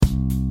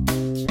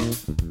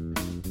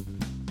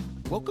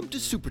Welcome to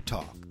Super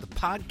Talk, the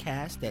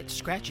podcast that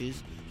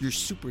scratches your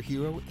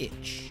superhero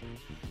itch.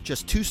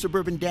 Just two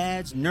suburban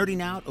dads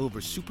nerding out over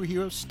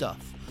superhero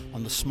stuff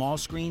on the small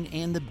screen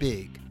and the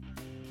big.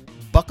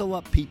 Buckle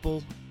up,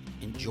 people.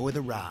 Enjoy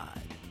the ride.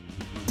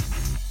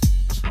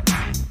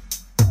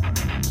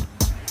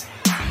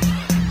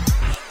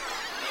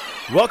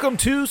 Welcome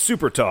to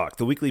Super Talk,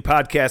 the weekly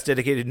podcast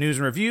dedicated to news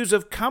and reviews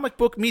of comic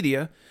book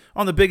media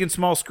on the big and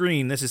small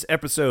screen. This is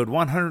episode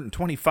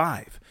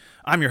 125.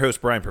 I'm your host,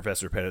 Brian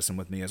Professor Pettis, and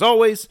with me, as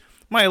always,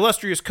 my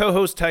illustrious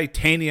co-host,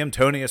 Titanium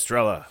Tony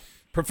Estrella.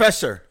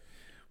 Professor.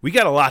 We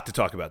got a lot to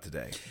talk about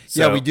today.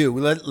 So, yeah, we do.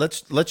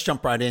 Let's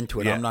jump right into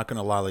it. Yeah. I'm not going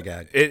to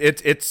lollygag.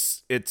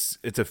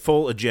 It's a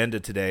full agenda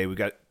today. We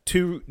got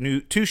two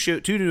new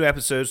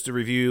episodes to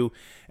review,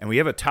 and we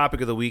have a topic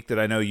of the week that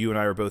I know you and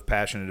I are both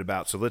passionate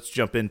about. So let's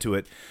jump into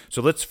it.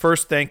 So let's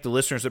first thank the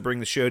listeners that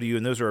bring the show to you,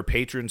 and those are our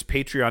patrons.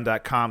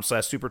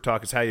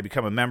 Patreon.com/supertalk is how you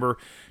become a member.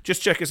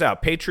 Just check us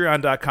out.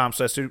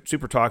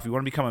 Patreon.com/supertalk. If you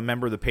want to become a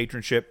member of the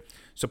patronship,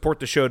 support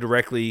the show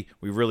directly.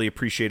 We really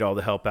appreciate all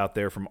the help out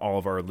there from all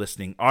of our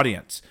listening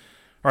audience.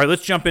 All right,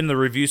 let's jump into the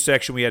review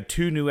section. We had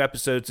two new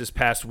episodes this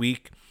past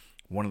week.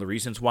 One of the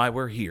reasons why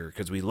we're here,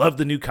 because we love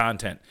the new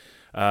content.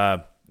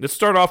 Let's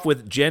start off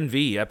with Gen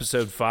V,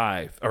 episode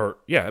 5.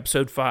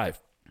 Episode 5.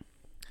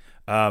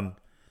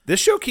 This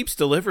show keeps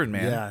delivering,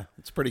 man. Yeah,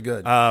 it's pretty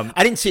good. I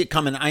didn't see it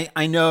coming.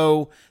 I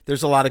know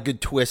there's a lot of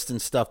good twists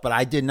and stuff, but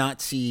I did not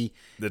see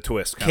the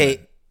twist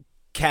coming.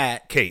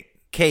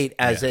 Kate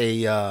as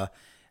a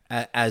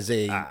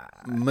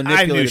manipulative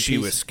I knew she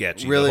piece. was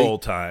sketchy Really? the whole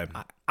time.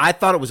 I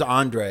thought it was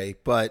Andre,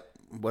 but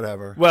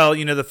whatever. Well,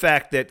 you know, the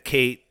fact that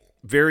Kate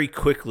very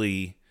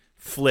quickly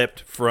flipped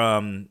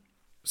from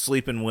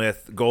sleeping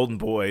with Golden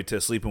Boy to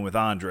sleeping with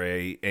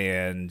Andre,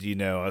 and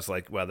I was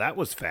like, well, that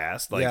was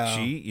fast. Like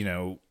she,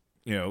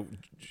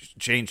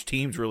 changed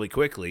teams really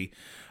quickly.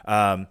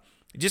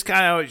 Just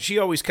kind of, she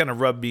always kind of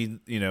rubbed me,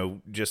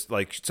 just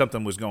like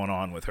something was going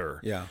on with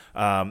her. Yeah.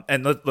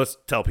 And let's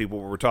tell people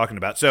what we're talking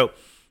about. So,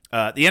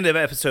 at the end of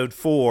episode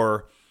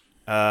 4,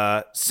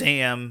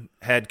 Sam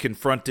had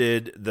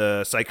confronted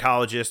the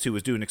psychologist who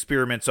was doing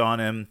experiments on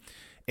him,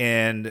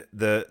 and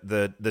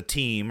the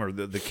team or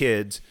the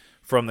kids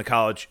from the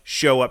college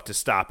show up to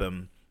stop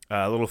him.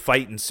 A little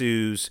fight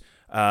ensues.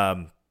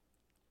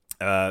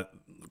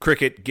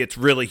 Cricket gets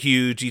really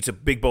huge, eats a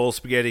big bowl of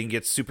spaghetti, and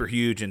gets super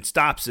huge and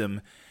stops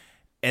him.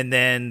 And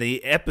then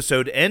the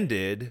episode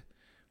ended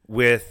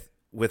with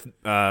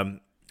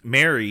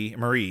Marie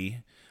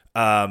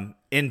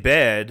in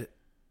bed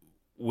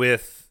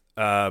with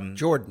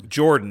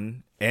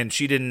Jordan, and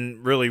she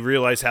didn't really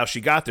realize how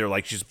she got there.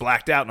 Like, she's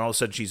blacked out, and all of a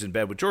sudden she's in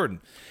bed with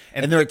Jordan.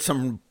 And they're at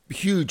some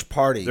huge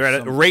party. They're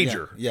at a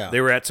rager. Yeah. They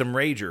were at some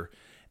rager,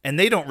 and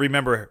they don't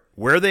remember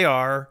where they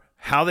are,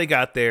 how they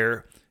got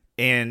there.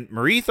 And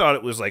Marie thought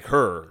it was like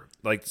her,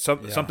 like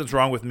something's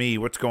wrong with me.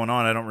 What's going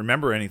on? I don't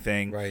remember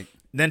anything. Right.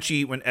 Then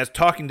as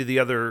talking to the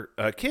other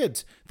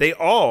kids, they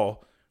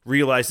all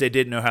realized they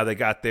didn't know how they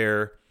got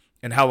there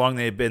and how long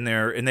they had been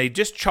there, and they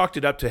just chalked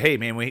it up to, hey,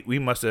 man, we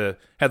must have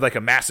had like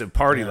a massive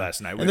party last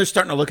night. And they're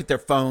starting to look at their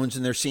phones,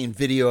 and they're seeing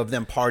video of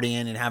them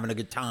partying and having a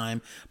good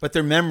time, but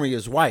their memory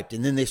is wiped.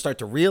 And then they start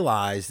to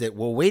realize that,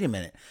 well, wait a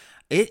minute,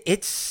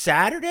 it's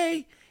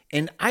Saturday,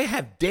 and I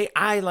have days.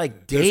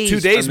 There's 2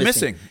 days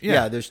missing.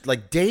 Yeah, there's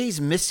like days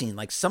missing.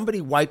 Like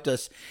somebody wiped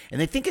us, and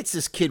they think it's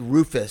this kid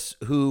Rufus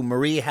who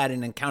Marie had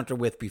an encounter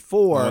with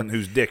before, one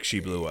whose dick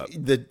she blew up.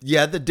 The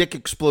dick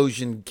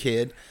explosion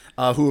kid,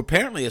 who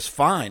apparently is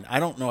fine.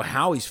 I don't know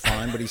how he's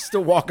fine, but he's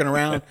still walking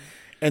around,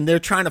 and they're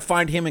trying to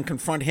find him and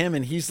confront him,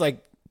 and he's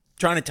like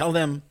trying to tell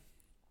them,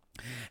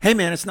 hey,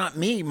 man, it's not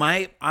me.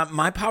 My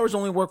powers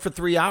only work for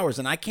 3 hours,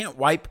 and I can't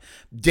wipe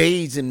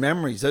days and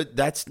memories.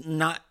 That's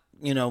not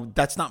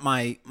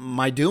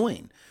my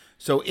doing.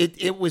 So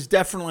it was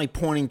definitely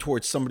pointing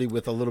towards somebody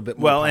with a little bit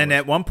more powers. And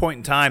at one point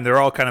in time, they're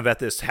all kind of at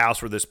this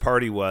house where this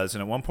party was,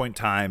 and at one point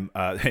in time,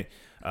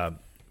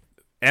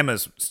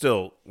 Emma's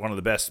still one of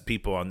the best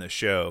people on this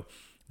show.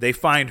 They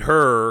find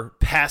her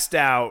passed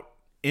out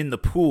in the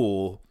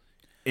pool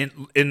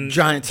in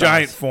giant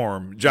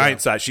form,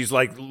 size. She's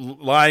like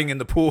lying in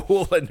the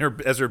pool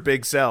as her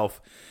big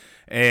self,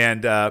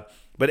 and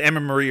but Emma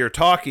and Marie are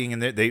talking,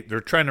 and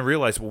they're trying to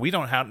realize, well, we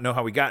don't know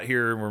how we got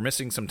here, and we're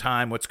missing some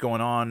time. What's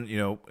going on,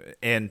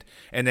 And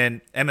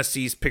then Emma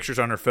sees pictures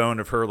on her phone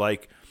of her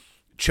like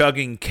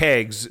chugging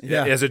kegs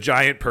as a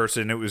giant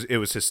person. It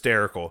was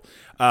hysterical.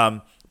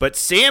 But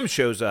Sam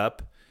shows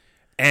up,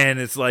 and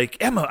it's like,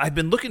 Emma, I've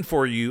been looking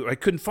for you. I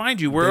couldn't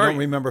find you. Where are you? They don't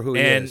remember who he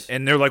is.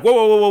 And they're like,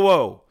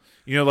 whoa.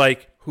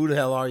 Like, who the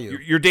hell are you?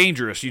 You're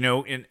dangerous,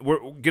 and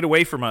get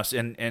away from us.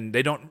 And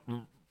they don't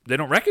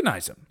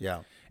recognize him.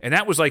 Yeah. And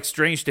that was like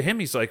strange to him.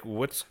 He's like,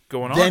 what's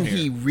going on Then here?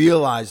 he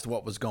realized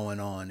what was going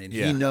on, and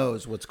he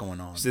knows what's going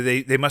on. So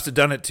they must have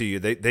done it to you.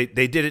 They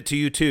did it to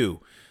you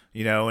too.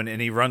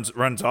 And he runs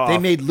off. They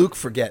made Luke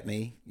forget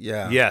me.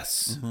 Yeah.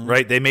 Yes. Mm-hmm.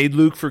 Right. They made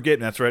Luke forget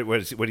me. That's right.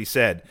 What he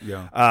said.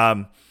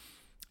 Yeah.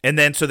 And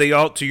then, so they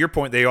all, to your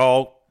point, they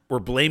all we're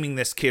blaming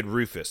this kid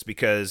Rufus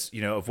because,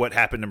 you know, of what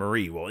happened to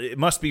Marie. Well, it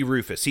must be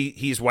Rufus.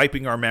 He's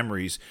wiping our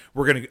memories.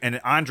 And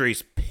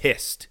Andre's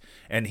pissed,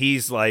 and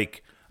he's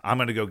like, I'm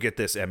gonna go get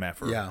this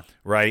MFer. Yeah.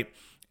 Right.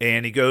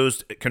 And he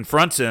goes,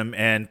 confronts him,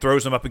 and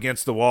throws him up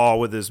against the wall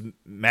with his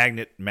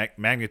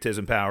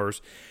magnetism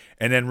powers.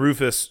 And then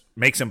Rufus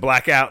makes him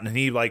black out, and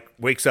he like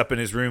wakes up in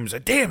his room and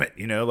says, damn it,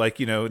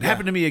 it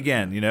happened to me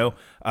again,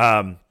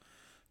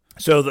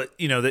 So that,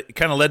 that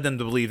kind of led them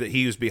to believe that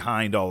he was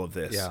behind all of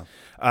this. Yeah.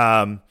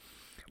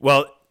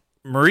 Well,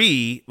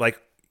 Marie,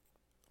 like,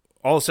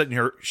 all of a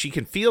sudden she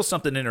can feel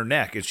something in her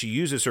neck, and she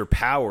uses her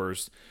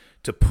powers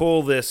to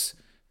pull this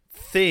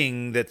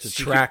thing that's a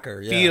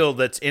tracker, feel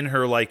that's in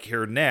her, like,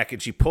 her neck,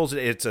 and she pulls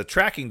it. It's a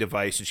tracking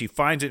device, and she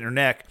finds it in her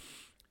neck,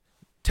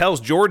 tells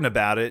Jordan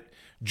about it.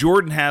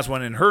 Jordan has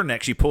one in her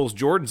neck. She pulls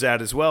Jordan's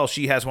out as well.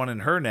 She has one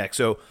in her neck.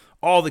 So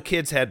all the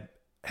kids had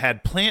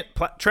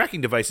tracking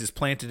devices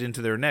planted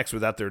into their necks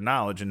without their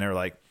knowledge, and they're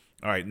like,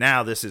 all right,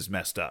 now this is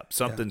messed up.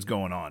 Something's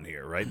going on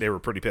here, right? They were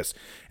pretty pissed.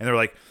 And they're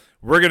like,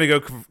 we're going to go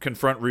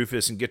confront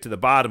Rufus and get to the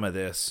bottom of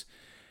this.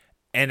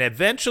 And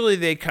eventually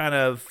they kind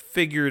of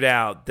figured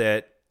out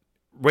that,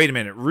 wait a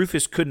minute,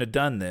 Rufus couldn't have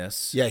done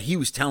this. Yeah, he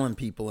was telling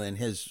people, and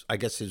his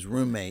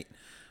roommate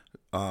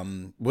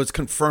was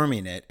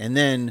confirming it. And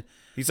then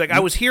he's like, I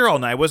was here all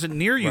night. I wasn't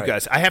near you Right.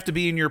 guys. I have to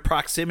be in your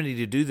proximity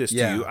to do this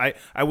Yeah. to you.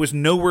 I was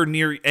nowhere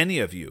near any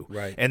of you.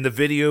 Right. And the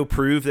video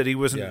proved that he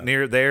wasn't Yeah.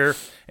 near there.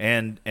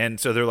 And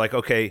so they're like,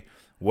 okay,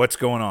 what's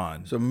going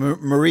on? So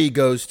Marie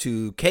goes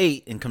to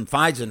Kate and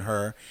confides in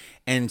her,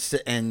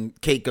 and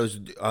Kate goes,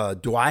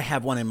 do I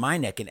have one in my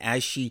neck? And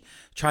as she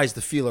tries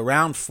to feel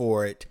around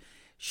for it,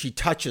 she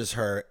touches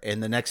her,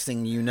 and the next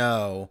thing you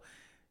know,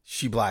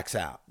 she blacks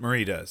out.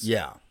 Marie does.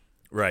 Yeah.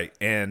 Right.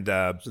 And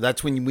So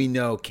that's when we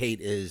know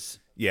Kate is...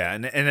 yeah,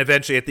 and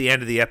eventually at the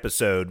end of the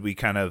episode, we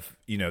kind of,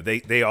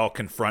 they all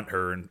confront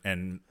her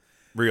and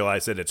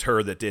realize that it's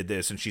her that did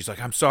this, and she's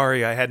like, I'm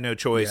sorry, I had no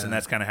choice, Yeah. and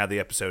that's kind of how the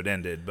episode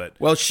ended. But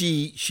Well,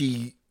 she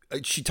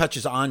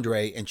touches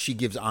Andre, and she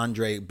gives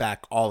Andre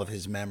back all of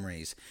his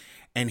memories.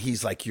 And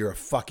he's like, you're a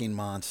fucking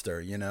monster,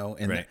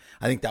 And Right.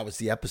 I think that was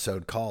the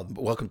episode called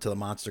Welcome to the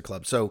Monster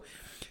Club. So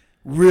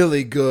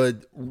really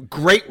good,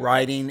 great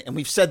writing. And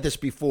we've said this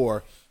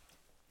before.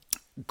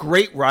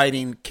 Great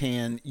writing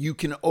you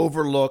can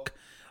overlook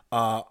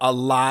a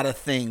lot of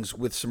things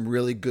with some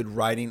really good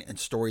writing and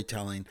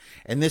storytelling.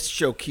 And this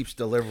show keeps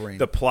delivering.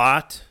 the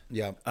plot,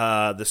 Yeah.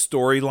 the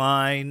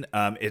storyline,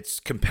 it's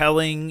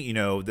compelling.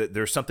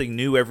 There's something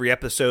new every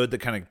episode that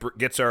kind of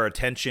gets our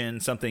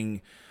attention,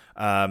 something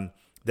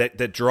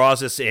that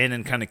draws us in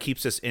and kind of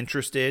keeps us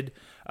interested.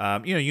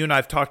 You and I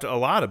have talked a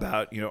lot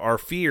about, our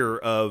fear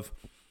of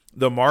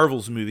the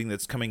Marvels movie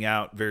that's coming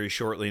out very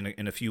shortly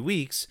in a few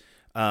weeks,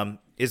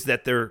 is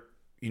that they're,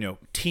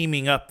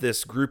 teaming up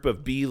this group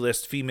of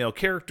B-list female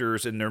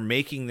characters, and they're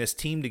making this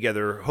team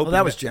together. Hoping Well,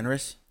 that was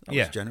generous. That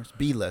Yeah. was generous.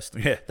 B-list.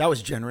 Yeah. That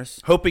was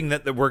generous. hoping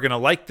that we're going to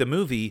like the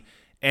movie.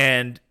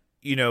 And,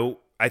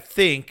 I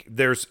think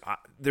there's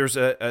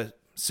a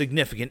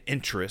significant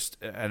interest,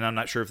 and I'm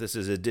not sure if this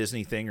is a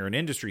Disney thing or an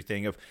industry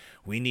thing, of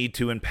we need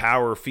to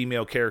empower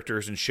female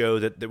characters and show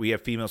that we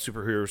have female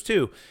superheroes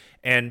too.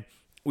 And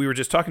we were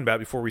just talking about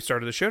before we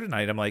started the show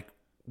tonight, I'm like,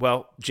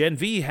 well, Gen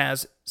V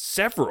has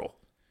several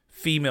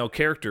female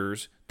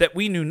characters that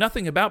we knew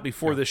nothing about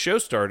before the show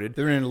started.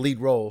 They're in lead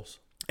roles.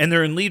 And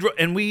they're in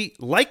and we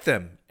like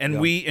them, and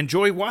we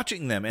enjoy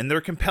watching them, and they're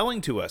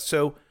compelling to us.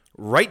 So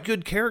write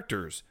good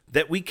characters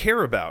that we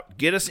care about,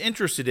 get us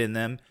interested in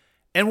them,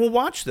 and we'll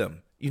watch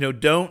them.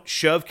 Don't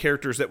shove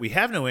characters that we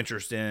have no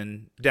interest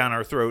in down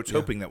our throats,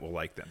 hoping that we'll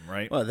like them,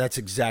 right? Well, that's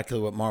exactly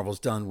what Marvel's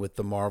done with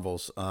the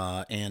Marvels,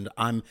 and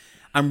I'm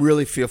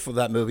really fearful of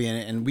that movie,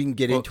 and we can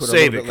get into it a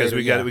Save little it bit because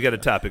later. we got a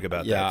topic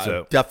about Yeah, that.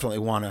 So I definitely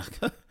want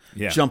to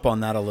jump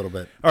on that a little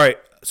bit. all right,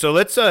 so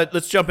let's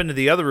jump into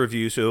the other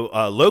review. So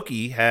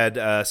Loki had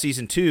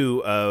episode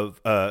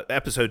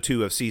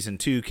 2 of season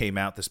 2 came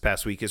out this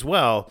past week as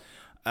well,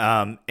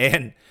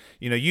 and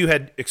you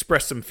had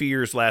expressed some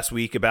fears last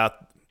week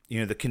about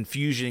the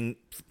confusing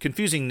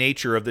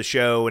nature of the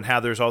show, and how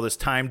there's all this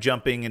time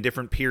jumping in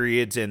different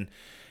periods and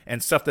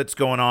stuff that's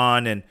going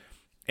on,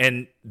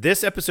 and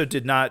this episode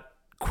did not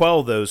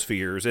quell those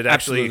fears. It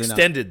actually Absolutely not.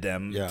 extended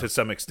them to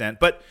some extent.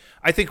 But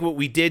I think what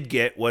we did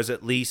get was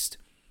at least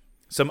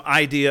some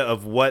idea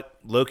of what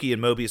Loki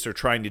and Mobius are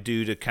trying to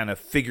do to kind of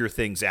figure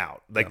things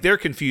out. Like, they're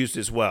confused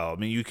as well. I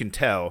mean, you can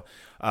tell.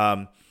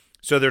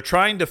 So they're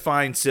trying to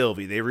find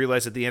Sylvie. They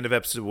realize at the end of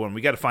episode 1, we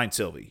got to find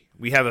Sylvie.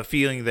 We have a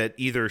feeling that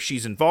either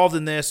she's involved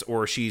in this,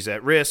 or she's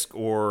at risk,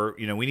 or,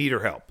 we need her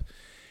help.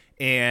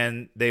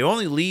 And the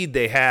only lead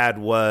they had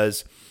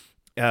was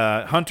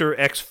Hunter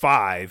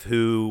X5,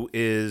 who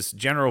is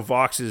General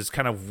Vox's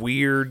kind of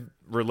weird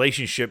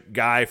relationship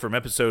guy from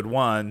episode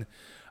 1.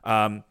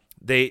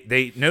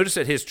 They noticed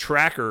that his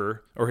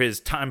tracker, or his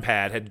time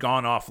pad, had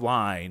gone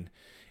offline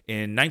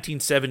in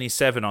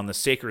 1977 on the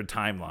Sacred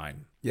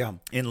Timeline. Yeah.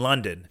 In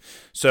London.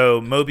 So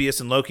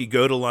Mobius and Loki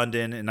go to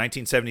London in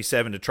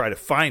 1977 to try to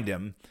find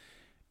him,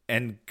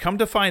 and come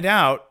to find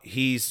out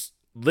he's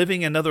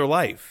living another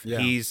life. Yeah.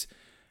 He's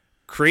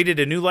created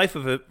a new life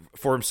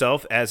for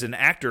himself as an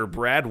actor,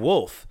 Brad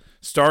Wolfe,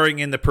 starring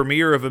in the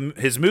premiere of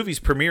his movies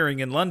premiering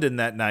in London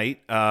that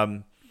night.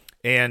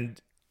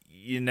 And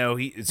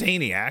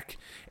Zaniac,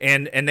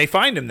 and they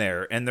find him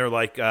there, and they're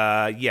like,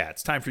 yeah,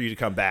 it's time for you to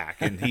come back.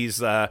 And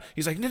he's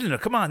like, no,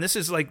 come on, this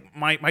is like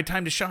my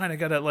time to shine. I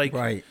gotta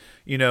Right.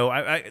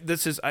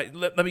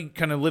 Let me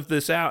kind of live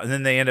this out. And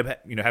then they end up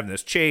having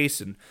this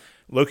chase, and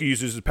Loki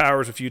uses his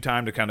powers a few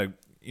times to kind of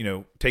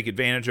take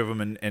advantage of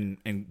him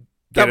and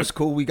That was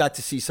cool. We got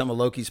to see some of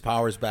Loki's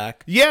powers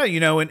back. yeah,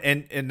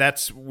 and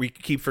that's, we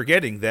keep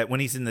forgetting that when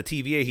he's in the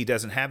TVA, he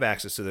doesn't have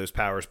access to those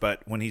powers,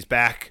 but when he's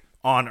back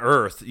on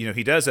Earth,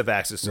 he does have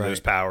access to those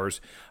powers.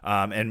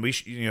 And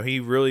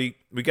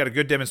we got a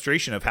good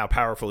demonstration of how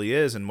powerful he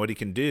is and what he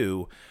can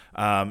do.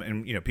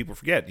 And people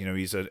forget,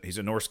 he's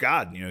a Norse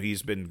god.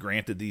 He's been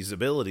granted these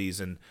abilities,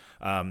 and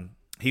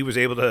he was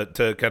able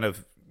to kind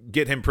of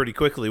get him pretty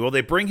quickly. Well,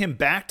 they bring him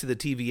back to the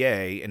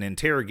TVA and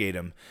interrogate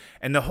him,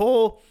 and the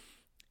whole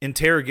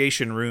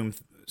interrogation room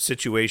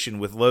situation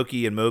with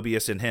Loki and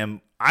Mobius and him,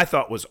 I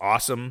thought was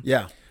awesome.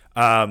 Yeah.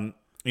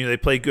 They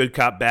play good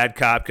cop, bad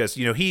cop, because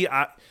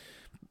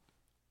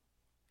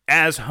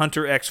as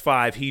Hunter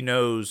X5, he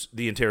knows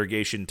the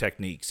interrogation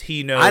techniques.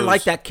 He knows. I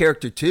like that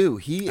character too.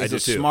 He I is do a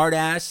too. smart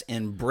ass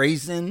and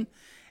brazen,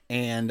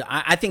 and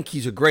I think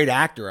he's a great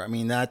actor. I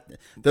mean,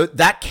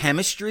 that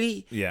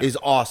chemistry is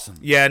awesome.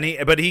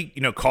 Yeah, but he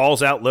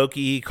calls out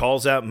Loki, he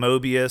calls out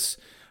Mobius.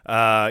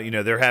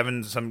 They're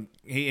having some.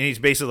 And he's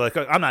basically like,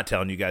 I'm not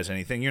telling you guys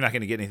anything. You're not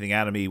going to get anything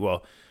out of me.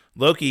 Well,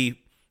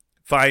 Loki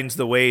finds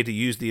the way to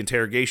use the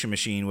interrogation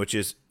machine, which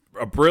is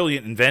a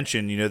brilliant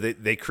invention.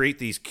 They create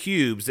these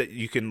cubes that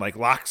you can like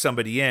lock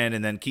somebody in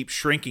and then keep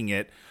shrinking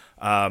it.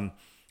 And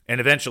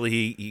eventually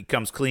he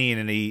comes clean,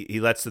 and he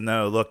lets them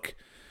know, look,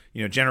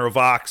 General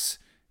Vox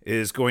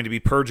is going to be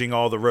purging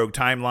all the rogue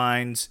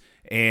timelines,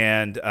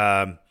 and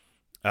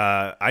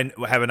I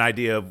have an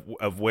idea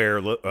of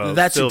where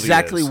That's Sylvie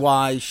exactly is.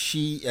 why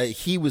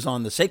he was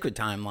on the sacred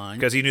timeline,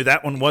 because he knew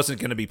that one wasn't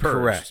going to be purged.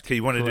 Correct.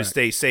 He wanted to Correct.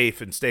 stay safe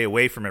and stay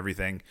away from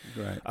everything.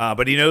 Right.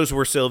 But he knows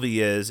where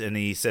Sylvie is, and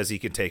he says he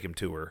can take him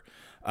to her.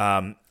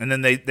 And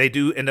then they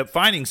do end up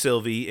finding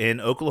Sylvie in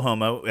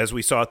Oklahoma, as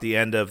we saw at the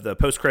end of the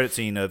post-credit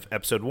scene of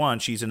episode 1.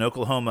 She's in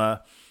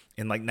Oklahoma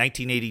in like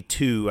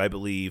 1982, I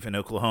believe, in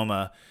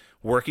Oklahoma,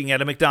 working at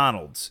a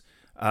McDonald's.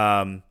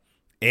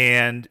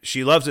 And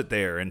she loves it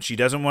there, and she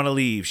doesn't want to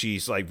leave.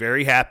 She's like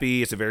very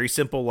happy. It's a very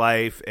simple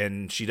life,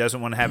 and she doesn't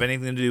want to have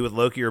anything to do with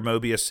Loki or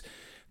Mobius.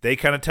 They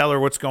kind of tell her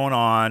what's going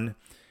on,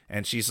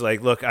 and she's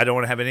like, look, I don't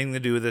want to have anything to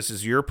do with this.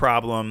 It's your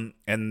problem.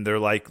 And they're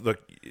like,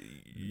 look,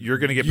 you're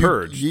going to get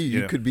purged.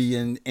 You could be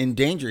in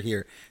danger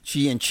here.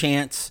 She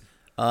enchants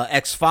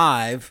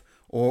X5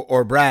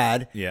 or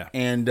Brad,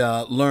 and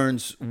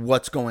learns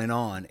what's going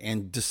on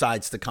and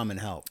decides to come and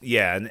help.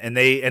 Yeah, and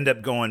they end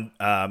up going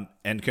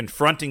and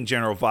confronting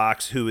General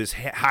Vox, who is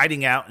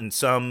hiding out in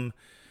some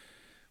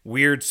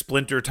weird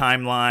splinter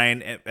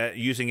timeline,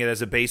 using it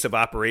as a base of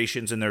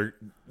operations, and they're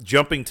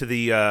jumping to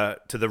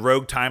the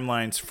rogue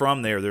timelines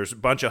from there. There's a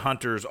bunch of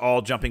hunters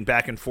all jumping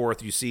back and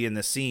forth, you see in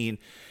the scene,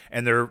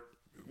 and they're,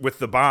 with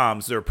the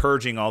bombs, they're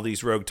purging all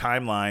these rogue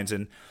timelines,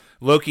 and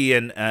Loki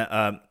and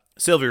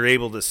Sylvie are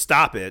able to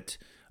stop it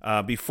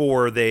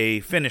before they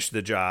finish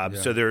the job.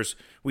 Yeah. So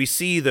we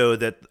see though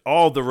that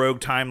all the rogue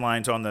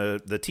timelines on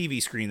the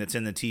TV screen that's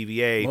in the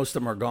TVA, Most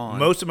of them are gone.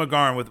 Most of them are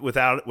gone,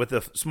 with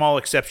a small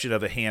exception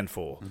of a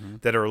handful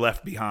that are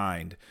left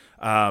behind.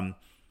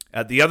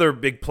 The other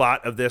big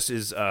plot of this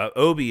is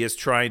Obi is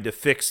trying to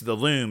fix the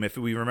loom. If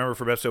we remember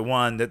from episode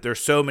 1, that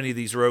there's so many of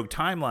these rogue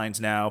timelines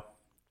now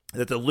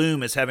that the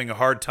loom is having a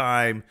hard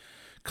time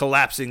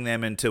collapsing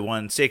them into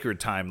one sacred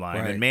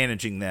timeline and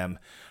managing them.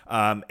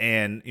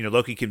 And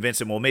Loki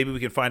convinced him, well, maybe we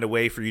can find a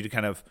way for you to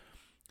kind of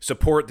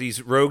support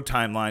these rogue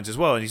timelines as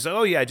well. And he's like,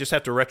 oh yeah, I just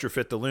have to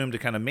retrofit the loom to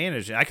kind of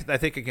manage it. I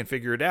think I can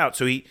figure it out.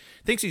 So he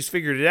thinks he's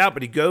figured it out,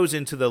 but he goes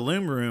into the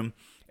loom room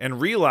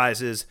and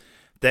realizes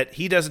that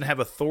he doesn't have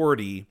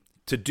authority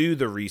to do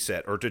the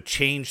reset or to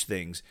change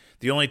things.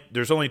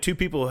 There's only two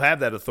people who have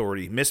that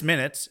authority. Miss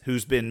Minutes,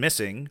 who's been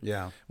missing.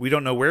 Yeah. We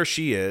don't know where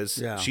she is.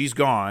 Yeah. She's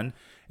gone.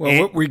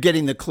 Well, we're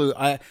getting the clue.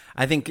 I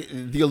think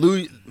they've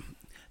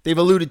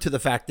alluded to the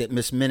fact that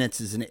Miss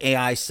Minutes is an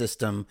AI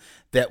system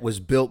that was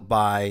built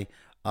by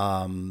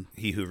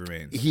He Who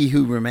Remains. He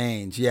Who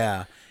Remains,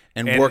 yeah,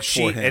 and worked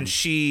for him. And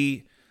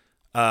she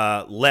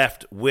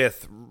left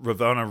with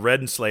Ravonna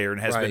Renslayer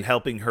and has been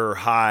helping her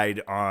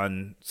hide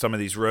on some of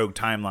these rogue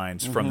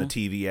timelines from the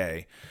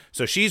TVA.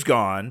 So she's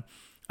gone.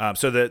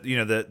 So that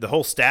the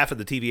whole staff of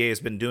the TVA has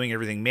been doing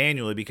everything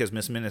manually because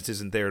Miss Minutes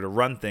isn't there to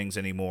run things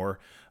anymore.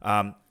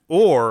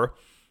 Or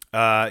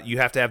you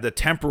have to have the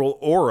temporal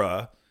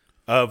aura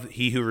of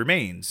He Who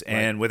Remains,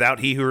 and without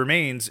He Who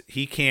Remains,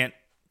 he can't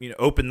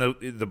open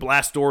the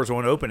blast doors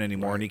won't open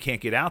anymore, and he can't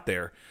get out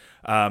there.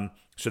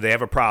 So they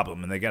have a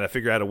problem, and they got to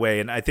figure out a way.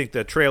 And I think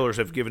the trailers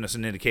have given us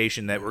an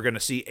indication that we're going to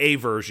see a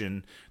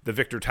version, the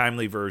Victor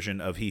Timely version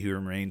of He Who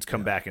Remains,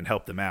 come back and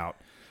help them out.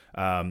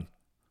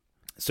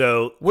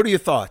 So What are your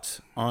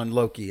thoughts on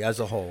Loki as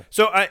a whole?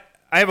 So I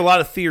have a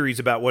lot of theories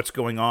about what's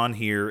going on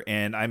here,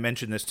 and I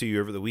mentioned this to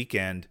you over the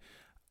weekend.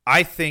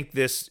 I think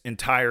this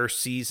entire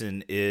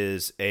season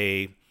is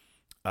a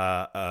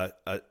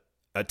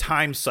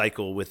time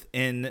cycle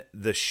within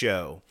the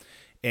show,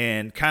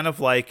 and kind of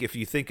like if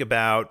you think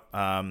about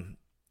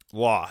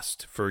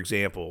Lost, for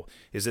example,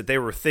 is that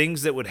there were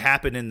things that would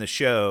happen in the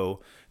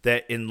show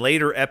that in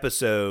later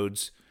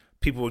episodes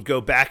people would go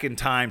back in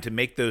time to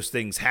make those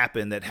things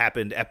happen that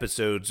happened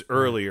episodes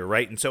earlier,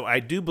 right? And so I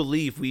do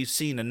believe we've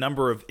seen a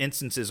number of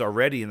instances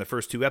already in the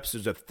first 2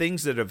 episodes of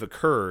things that have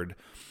occurred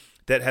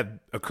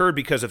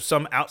because of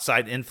some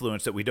outside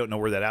influence that we don't know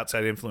where that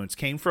outside influence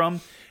came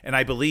from. And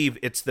I believe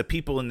it's the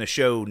people in the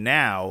show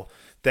now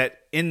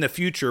that in the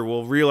future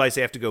will realize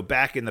they have to go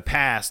back in the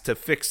past to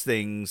fix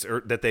things or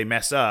that they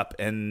mess up,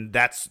 and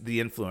that's the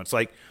influence.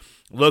 Like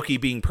Loki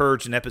being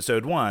purged in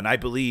episode 1, I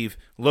believe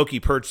Loki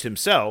purged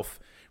himself,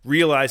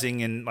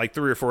 realizing in like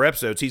 3 or 4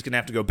 episodes he's going to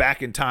have to go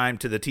back in time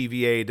to the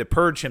TVA to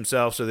purge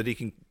himself so that he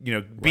can,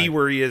 be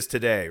where he is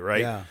today,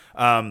 right?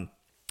 Yeah.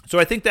 So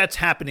I think that's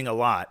happening a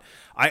lot.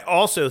 I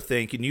also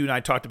think, and you and I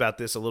talked about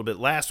this a little bit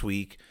last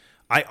week,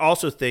 I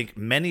also think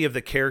many of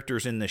the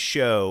characters in the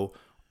show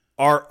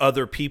are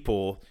other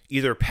people,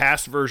 either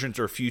past versions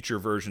or future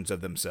versions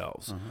of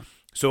themselves. Uh-huh.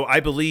 So I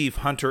believe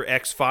Hunter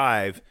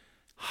X5,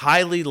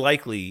 highly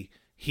likely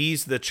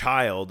he's the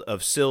child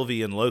of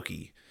Sylvie and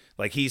Loki.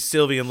 Like he's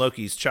Sylvie and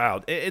Loki's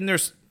child. And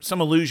there's some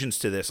allusions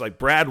to this, like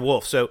Brad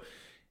Wolf. So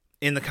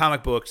in the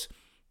comic books,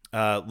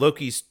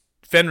 Loki's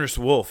Fenris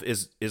Wolf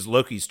is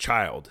Loki's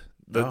child.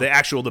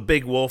 The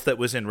big wolf that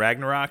was in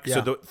Ragnarok. Yeah.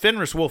 So the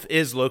Fenris Wolf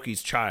is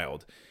Loki's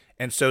child.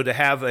 And so to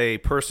have a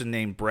person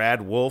named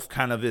Brad Wolf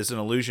kind of is an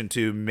allusion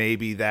to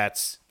maybe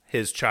that's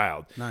his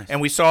child. Nice.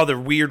 And we saw the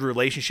weird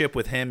relationship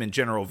with him and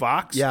General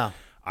Vox. Yeah.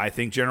 I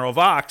think General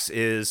Vox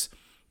is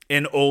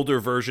an older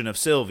version of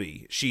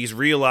Sylvie. She's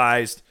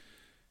realized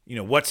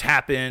what's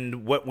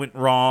happened, what went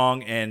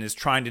wrong, and is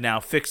trying to now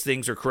fix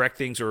things or correct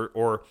things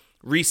or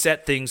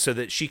reset things so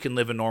that she can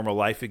live a normal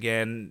life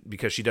again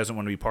because she doesn't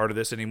want to be part of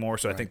this anymore.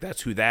 So right. I think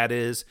that's who that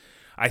is.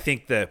 I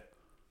think the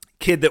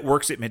kid that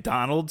works at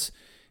McDonald's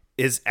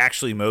is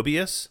actually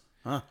Mobius.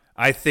 Huh.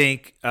 I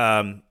think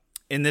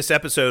in this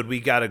episode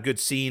we got a good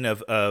scene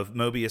of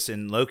Mobius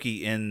and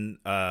Loki in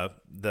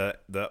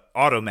the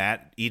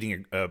automat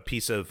eating a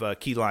piece of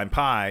key lime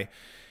pie.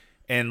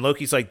 And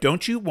Loki's like,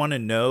 don't you want to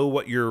know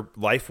what your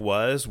life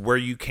was, where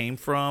you came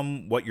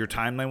from, what your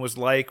timeline was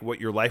like,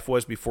 what your life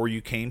was before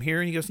you came here?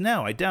 And he goes,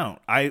 no, I don't.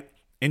 I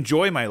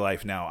enjoy my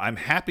life now. I'm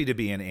happy to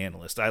be an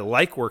analyst. I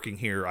like working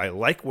here. I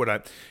like what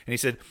I'm... And he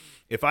said,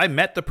 if I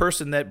met the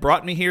person that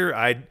brought me here,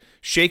 I'd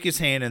shake his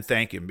hand and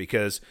thank him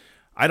because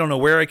I don't know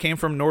where I came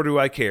from, nor do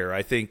I care.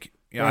 I think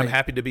right. I'm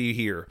happy to be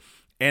here.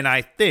 And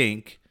I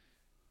think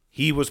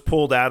he was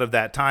pulled out of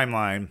that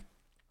timeline,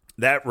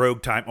 that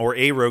rogue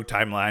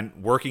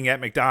timeline, working at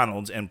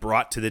McDonald's and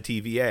brought to the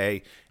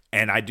TVA.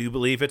 And I do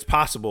believe it's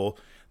possible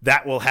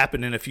that will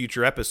happen in a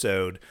future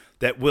episode,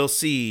 that we'll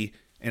see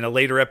in a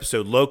later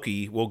episode.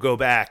 Loki will go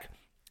back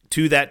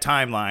to that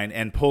timeline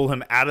and pull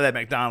him out of that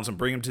McDonald's and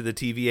bring him to the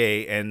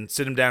TVA and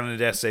sit him down in a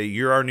desk, say,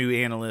 you're our new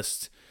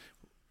analyst,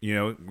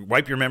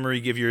 wipe your memory,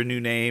 give you a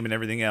new name and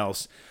everything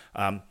else.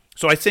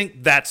 So I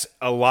think that's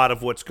a lot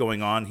of what's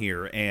going on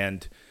here.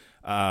 And,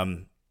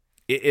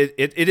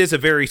 It is a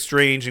very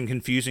strange and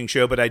confusing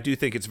show, but I do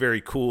think it's very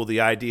cool.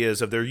 The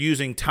ideas of they're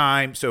using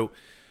time. So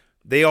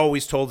they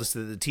always told us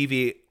that the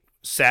TVA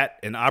sat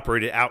and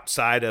operated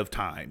outside of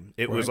time.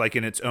 It was like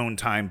in its own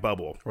time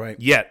bubble. Right.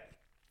 Yet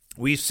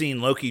we've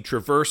seen Loki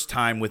traverse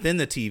time within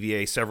the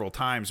TVA several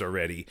times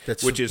already,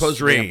 which is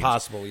strange.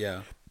 Impossible.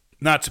 Yeah.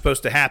 Not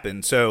supposed to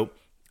happen. So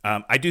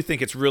I do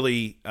think it's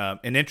really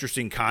an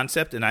interesting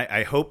concept, and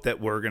I hope that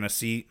we're going to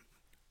see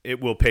it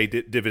will pay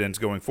dividends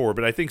going forward.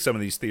 But I think some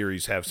of these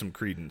theories have some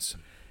credence.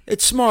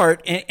 It's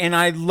smart, and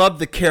I love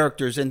the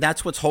characters, and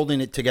that's what's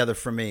holding it together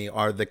for me,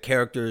 are the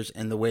characters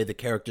and the way the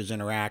characters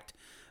interact.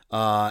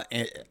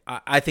 And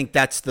I think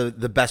that's the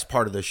best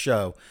part of the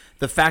show.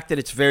 The fact that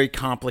it's very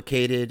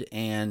complicated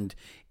and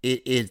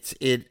it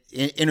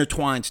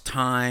intertwines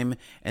time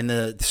and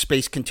the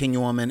space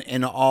continuum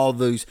and all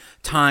those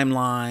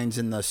timelines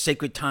and the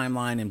sacred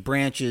timeline and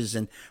branches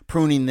and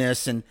pruning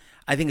this, and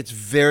I think it's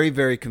very,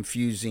 very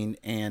confusing,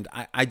 and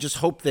I just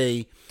hope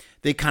they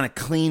kind of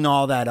clean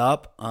all that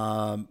up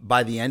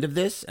by the end of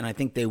this, and I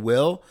think they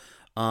will.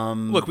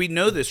 Look, we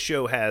know this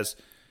show has,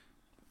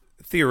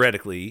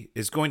 theoretically,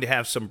 is going to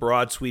have some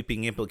broad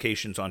sweeping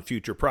implications on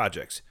future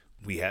projects.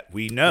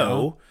 We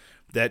know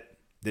that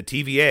the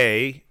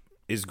TVA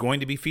is going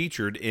to be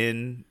featured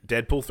in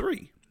Deadpool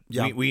 3.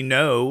 Yep. We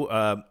know,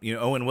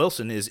 Owen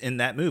Wilson is in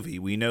that movie.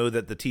 We know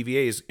that the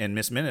TVAs and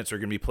Miss Minutes are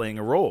going to be playing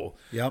a role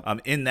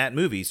in that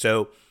movie.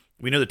 So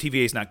we know the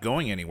TVA is not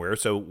going anywhere.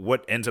 So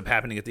what ends up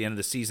happening at the end of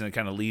the season to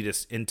kind of lead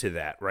us into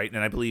that, right?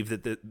 And I believe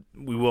that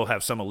we will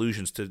have some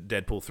allusions to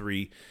Deadpool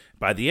 3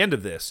 by the end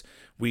of this.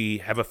 We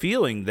have a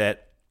feeling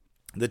that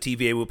the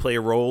TVA will play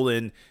a role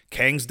in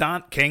Kang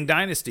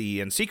Dynasty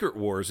and Secret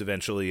Wars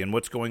eventually, and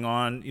what's going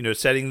on,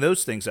 setting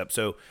those things up.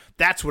 So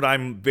that's what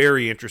I'm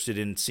very interested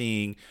in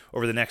seeing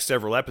over the next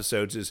several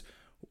episodes is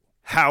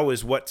how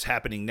is what's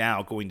happening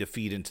now going to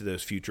feed into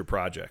those future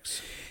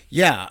projects?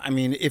 Yeah, I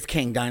mean, if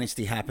Kang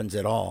Dynasty happens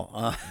at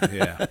all.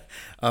 Yeah.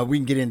 We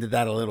can get into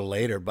that a little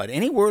later. But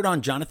any word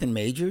on Jonathan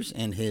Majors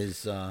and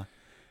his...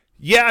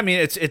 Yeah, I mean,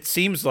 it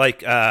seems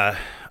like,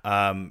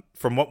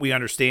 from what we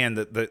understand,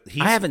 that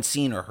he's... I haven't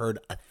seen or heard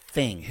a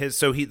thing.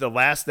 The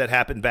last that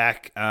happened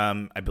back,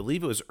 I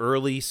believe it was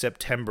early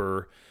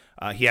September.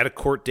 He had a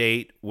court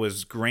date,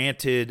 was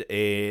granted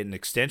an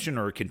extension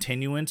or a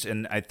continuance,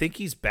 and I think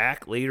he's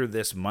back later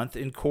this month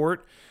in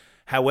court.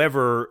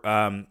 However,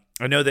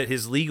 I know that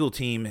his legal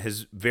team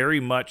has very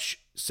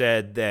much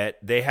said that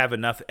they have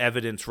enough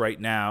evidence right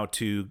now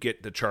to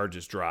get the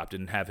charges dropped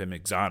and have him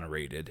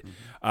exonerated.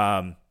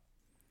 Mm-hmm.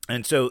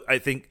 And so I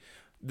think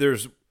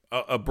there's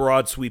a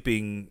broad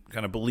sweeping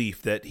kind of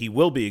belief that he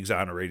will be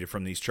exonerated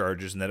from these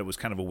charges and that it was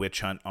kind of a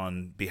witch hunt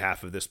on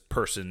behalf of this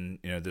person,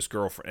 this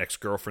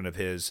ex-girlfriend of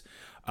his,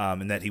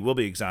 and that he will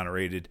be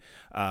exonerated,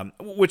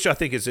 which I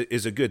think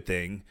is a good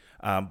thing.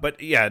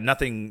 But yeah,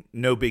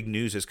 no big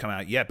news has come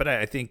out yet. But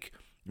I think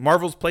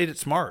Marvel's played it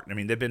smart. I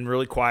mean, they've been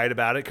really quiet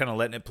about it, kind of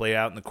letting it play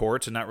out in the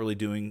courts and not really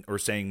doing or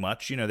saying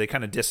much. They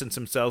kind of distanced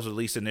themselves, at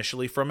least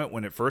initially, from it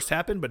when it first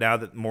happened. But now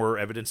that more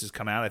evidence has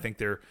come out, I think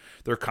they're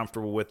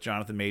comfortable with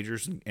Jonathan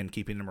Majors and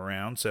keeping him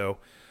around. So,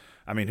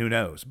 I mean, who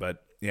knows?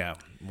 But yeah,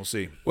 we'll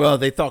see. Well,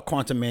 they thought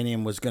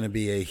Quantumanium was going to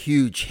be a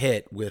huge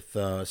hit with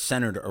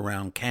centered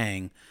around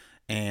Kang.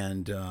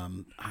 And,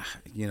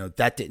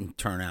 that didn't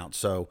turn out.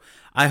 So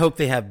I hope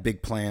they have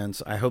big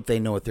plans. I hope they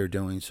know what they're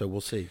doing. So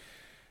we'll see.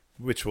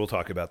 Which we'll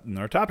talk about in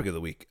our topic of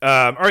the week.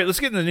 All right, let's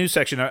get in the news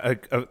section. A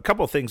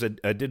couple of things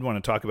I did want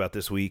to talk about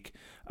this week.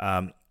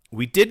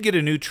 We did get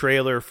a new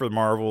trailer for the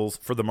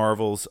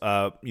Marvels.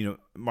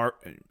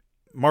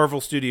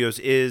 Marvel Studios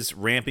is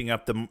ramping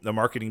up the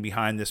marketing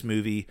behind this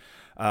movie.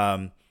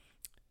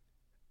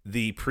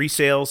 The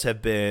pre-sales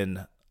have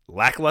been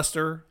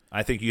lackluster.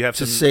 I think you have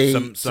to say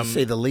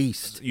the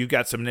least. You've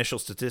got some initial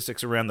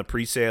statistics around the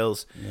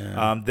pre-sales.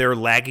 Yeah. They're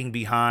lagging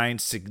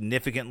behind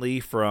significantly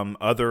from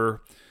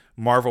other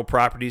Marvel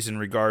properties in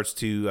regards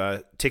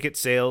to ticket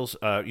sales,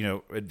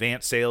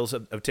 advanced sales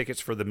of tickets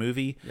for the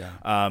movie.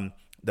 Yeah.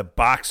 The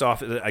box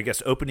office, I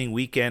guess, opening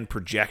weekend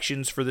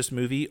projections for this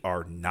movie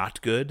are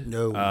not good.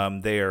 No.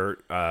 They are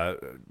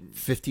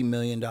 $50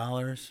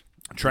 million.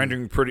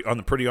 Trending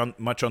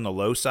much on the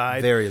low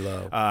side. Very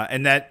low.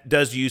 And that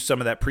does use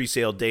some of that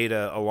pre-sale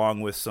data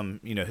along with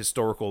some,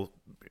 historical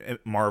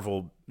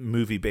Marvel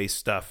movie-based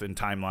stuff and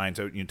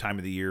timelines, time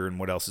of the year and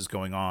what else is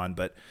going on.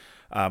 But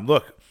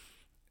look,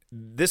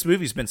 this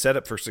movie's been set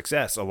up for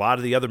success. A lot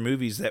of the other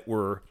movies that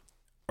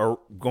are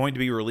going to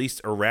be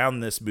released around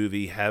this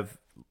movie have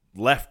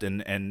left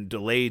and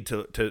delayed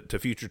to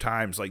future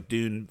times. Like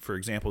Dune, for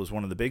example, is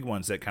one of the big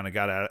ones that kind of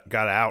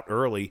got out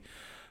early.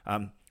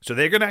 So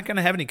they're not going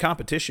to have any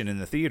competition in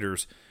the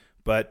theaters,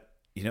 but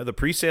the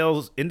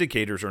pre-sales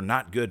indicators are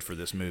not good for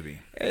this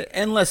movie.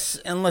 Unless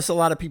a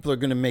lot of people are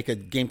going to make a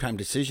game time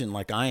decision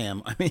like I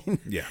am. I mean,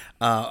 yeah.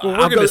 Well,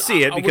 we're going to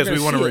see it because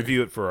we want to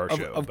review it for our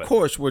show. Of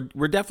course, we're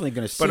definitely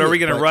going to see it. But are we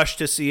going to rush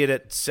to see it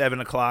at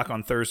 7:00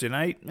 on Thursday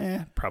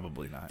night?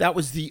 Probably not. That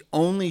was the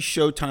only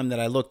showtime that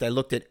I looked. I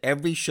looked at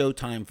every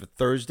showtime for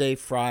Thursday,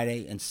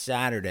 Friday, and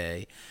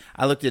Saturday.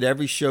 I looked at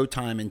every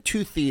showtime in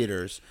 2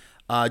 theaters.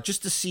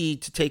 Just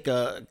to take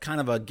a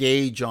kind of a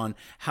gauge on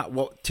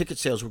what ticket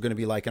sales were going to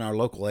be like in our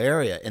local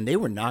area, and they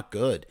were not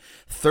good.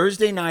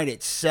 Thursday night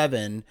at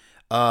 7,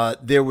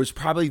 there was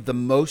probably the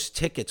most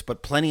tickets,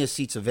 but plenty of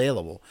seats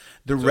available.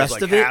 The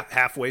rest of it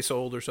halfway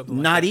sold or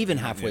something. Not even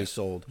halfway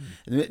sold.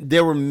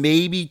 There were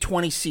maybe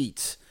 20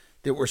 seats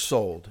that were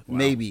sold,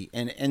 maybe,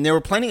 and there were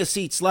plenty of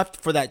seats left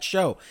for that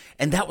show,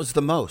 and that was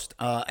the most.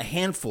 A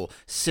handful,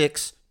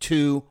 6,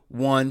 2,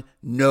 1,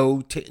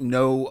 no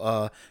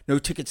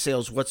ticket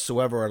sales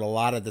whatsoever at a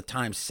lot of the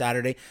times.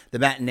 Saturday, the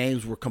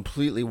matinees were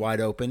completely wide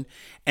open.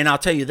 And I'll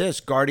tell you this,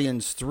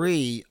 Guardians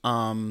 3,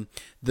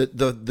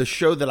 the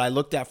show that I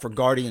looked at for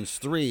Guardians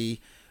 3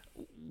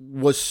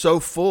 was so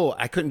full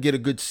I couldn't get a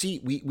good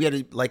seat. We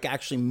had to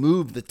actually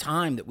move the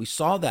time that we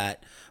saw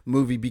that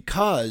movie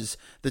because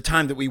the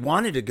time that we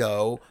wanted to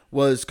go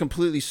was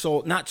completely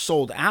not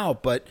sold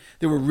out, but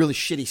there were really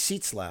shitty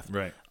seats left.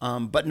 Right.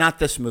 But not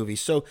this movie.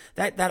 So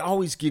that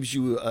always gives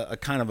you a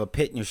kind of a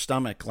pit in your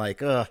stomach,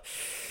 like,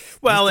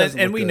 well,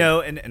 and we know,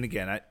 and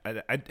again,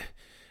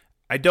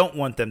 I don't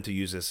want them to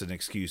use this as an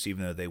excuse,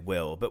 even though they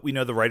will. But we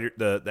know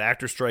the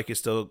actor strike is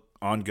still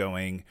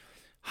ongoing.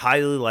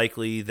 Highly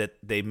likely that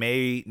they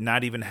may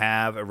not even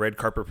have a red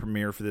carpet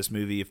premiere for this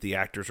movie if the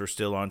actors are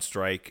still on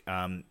strike.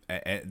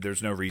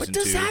 There's no reason to.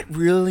 But does that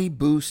really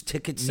boost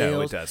ticket sales?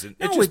 No, it doesn't.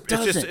 It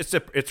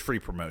doesn't. It's free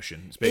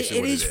promotion. It's basically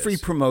what it is. It is free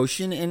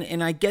promotion,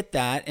 and I get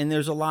that, and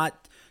there's a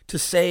lot to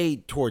say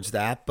towards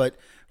that, but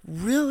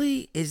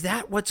really, is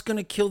that what's going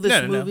to kill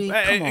this movie?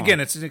 No. Again,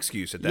 it's an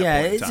excuse at that point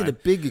in time. Yeah, is it a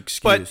big excuse?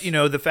 But,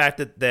 the fact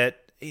that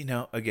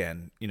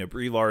again,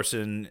 Brie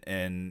Larson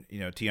and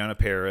Tiana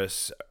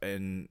Paris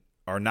and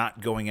are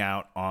not going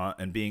out on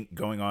and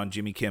going on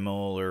Jimmy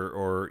Kimmel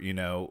or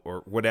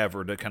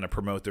whatever to kind of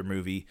promote their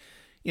movie.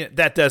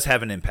 That does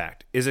have an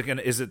impact. Is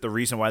it the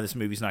reason why this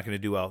movie's not going to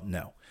do well?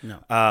 No.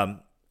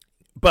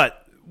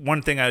 But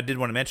one thing I did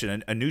want to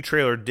mention, a new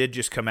trailer did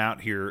just come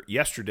out here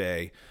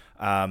yesterday.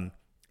 And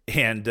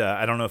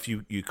I don't know if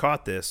you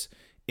caught this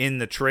in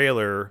the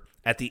trailer.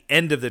 At the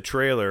end of the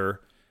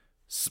trailer,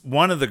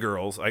 one of the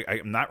girls,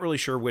 I'm not really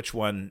sure which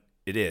one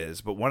it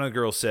is, but one of the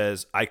girls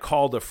says, "I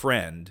called a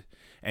friend,"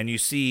 and you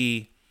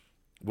see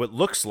what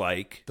looks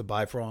like The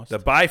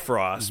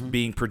Bifrost.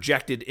 Being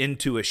projected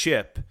into a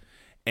ship,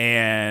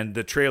 and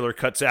the trailer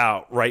cuts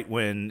out right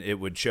when it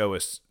would show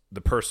us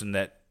the person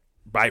that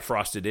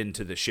bifrosted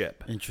into the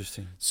ship.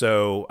 Interesting.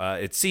 So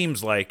it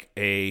seems like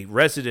a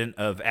resident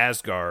of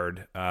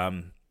Asgard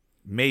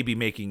may be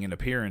making an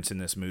appearance in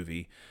this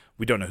movie.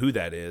 We don't know who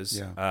that is.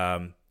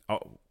 Yeah.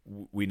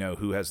 We know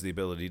who has the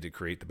ability to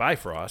create the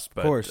Bifrost.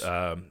 But, of course.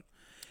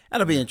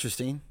 That'll be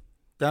interesting.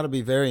 That'll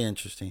be very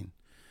interesting.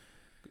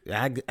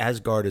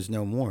 Asgard is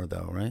no more,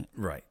 though, right?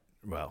 Right.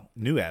 Well,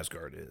 New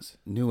Asgard is.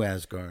 New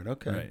Asgard.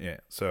 Okay. Right, yeah.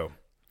 So,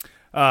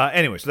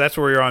 anyway, so that's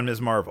where we are on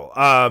Ms. Marvel.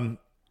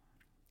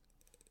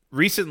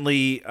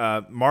 Recently,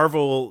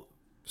 Marvel.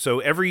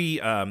 So every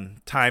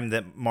time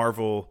that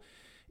Marvel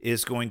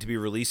is going to be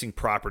releasing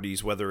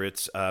properties, whether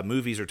it's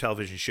movies or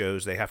television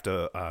shows, they have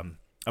to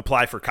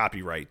apply for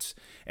copyrights,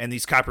 and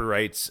these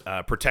copyrights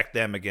protect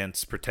them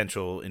against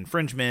potential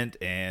infringement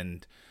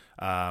and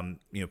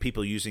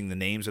people using the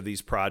names of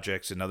these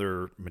projects and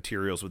other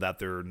materials without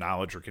their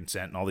knowledge or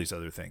consent, and all these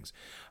other things.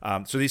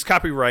 So these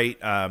copyright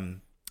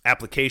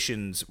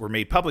applications were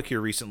made public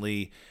here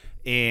recently,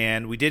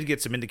 and we did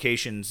get some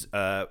indications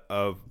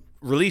of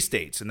release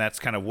dates, and that's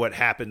kind of what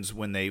happens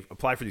when they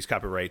apply for these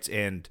copyrights.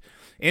 And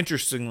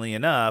interestingly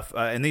enough,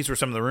 and these were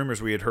some of the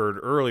rumors we had heard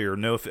earlier,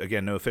 no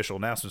official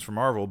announcements from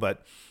Marvel,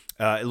 but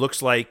it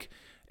looks like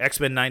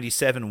X-Men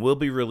 97 will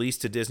be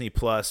released to Disney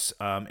Plus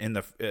in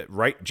the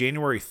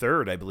January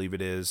 3rd, I believe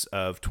it is,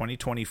 of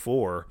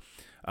 2024,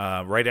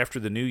 right after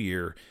the new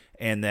year,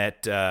 and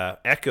that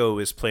Echo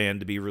is planned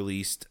to be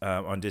released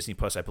on Disney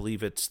Plus. I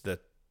believe it's the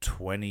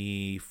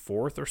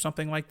 24th or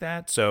something like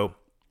that. So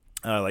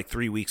like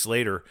 3 weeks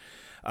later,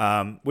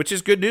 which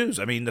is good news.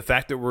 I mean, the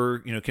fact that we're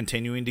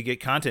continuing to get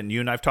content.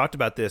 You and I've talked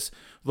about this.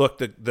 Look,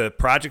 the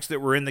projects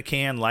that were in the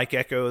can, like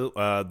Echo,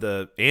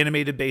 the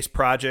animated based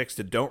projects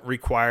that don't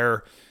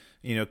require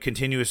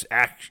continuous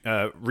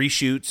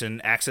reshoots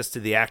and access to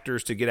the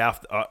actors to get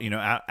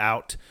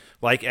out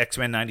like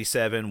X-Men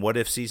 97, What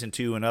If Season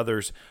 2, and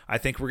others. I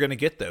think we're going to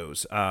get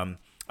those.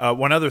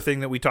 One other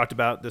thing that we talked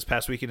about this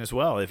past weekend as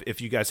well,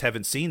 if you guys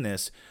haven't seen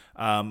this,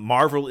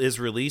 Marvel is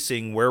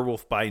releasing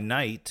Werewolf by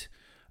Night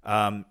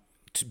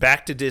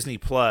back to Disney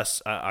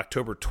Plus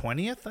October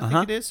 20th, I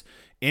think it is,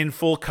 in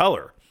full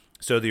color.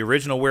 So the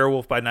original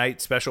Werewolf by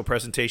Night special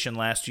presentation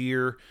last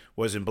year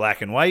was in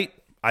black and white.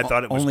 I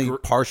thought it was only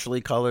partially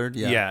colored.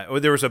 Yeah,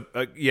 there was a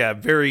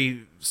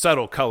very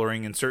subtle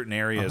coloring in certain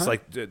areas,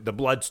 like the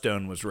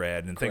Bloodstone was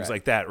red and things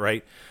like that,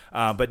 right?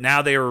 But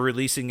now they are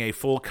releasing a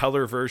full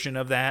color version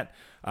of that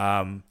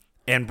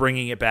and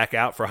bringing it back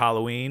out for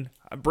Halloween.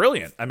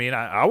 Brilliant. I mean,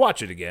 I'll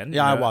watch it again.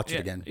 Yeah, I'll watch it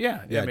again.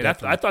 Yeah. I mean, I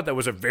thought that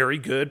was a very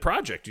good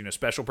project.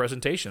 Special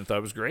presentation. I thought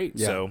it was great.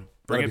 Yeah, so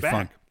bring it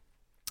back.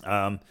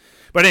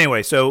 But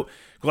anyway, so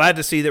glad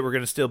to see that we're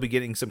going to still be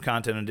getting some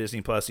content on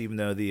Disney Plus, even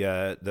though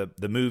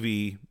the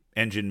movie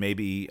engine may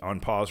be on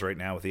pause right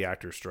now with the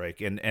actors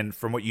strike. And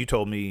from what you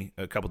told me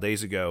a couple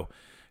days ago,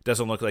 it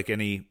doesn't look like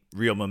any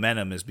real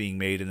momentum is being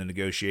made in the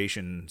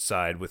negotiation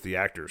side with the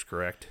actors.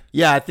 Correct?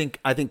 Yeah, I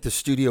think the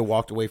studio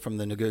walked away from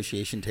the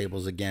negotiation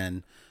tables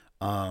again.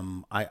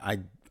 I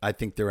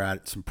think they're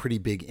at some pretty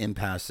big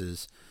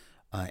impasses,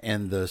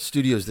 and the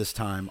studios this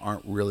time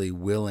aren't really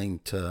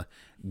willing to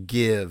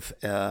give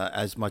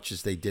as much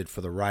as they did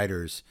for the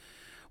writers,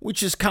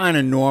 which is kind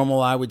of normal,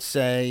 I would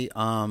say.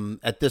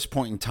 At this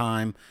point in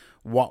time,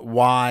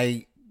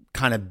 why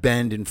kind of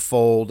bend and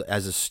fold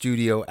as a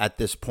studio at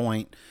this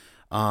point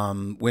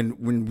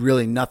when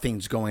really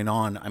nothing's going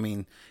on? I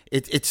mean,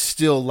 it's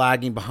still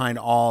lagging behind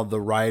all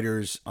the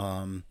writers.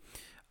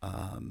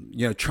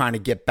 Trying to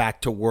get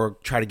back to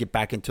work, try to get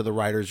back into the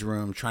writer's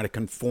room, trying to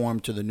conform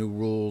to the new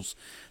rules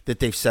that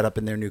they've set up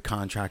in their new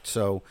contract.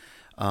 So,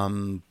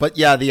 but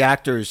yeah, the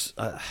actors,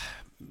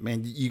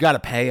 man, you got to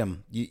pay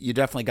them. You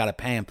definitely got to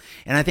pay them.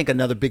 And I think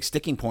another big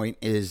sticking point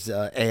is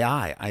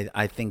AI.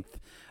 I think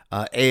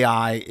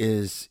AI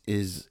is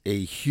a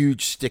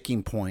huge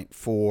sticking point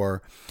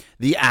for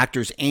the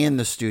actors and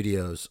the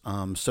studios.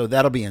 So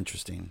that'll be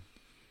interesting.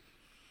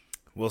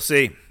 We'll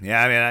see.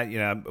 Yeah, I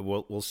mean,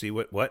 we'll see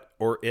what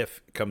or if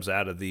comes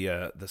out of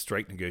the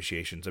strike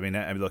negotiations. I mean,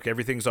 look,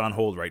 everything's on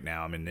hold right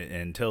now. I mean,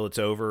 until it's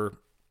over,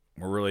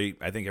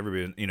 I think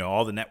everybody,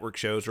 all the network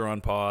shows are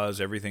on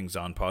pause. Everything's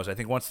on pause. I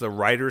think once the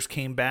writers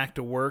came back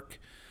to work,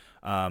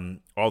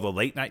 All the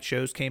late night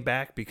shows came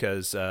back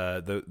because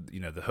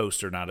the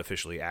hosts are not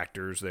officially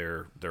actors;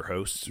 they're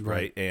hosts,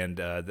 right? And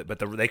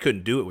they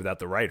couldn't do it without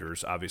the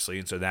writers, obviously,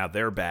 and so now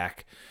they're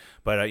back.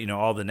 But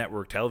all the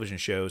network television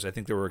shows, I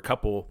think there were a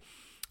couple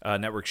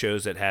network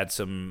shows that had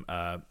some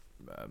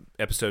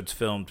episodes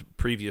filmed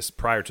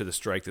prior to the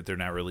strike that they're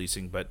now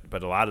releasing, but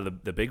a lot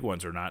of the big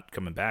ones are not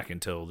coming back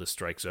until this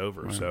strike's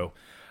over. Right. So.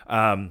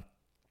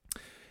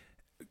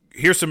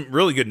 Here's some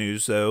really good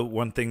news, though.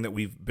 One thing that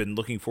we've been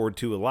looking forward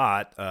to a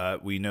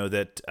lot, we know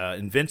that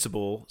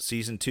Invincible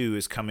Season 2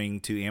 is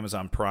coming to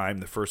Amazon Prime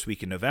the first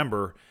week in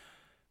November.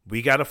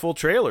 We got a full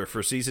trailer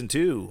for Season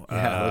 2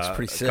 that's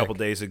pretty sick. A couple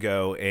days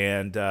ago,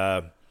 and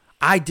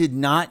I did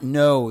not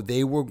know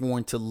they were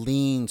going to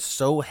lean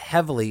so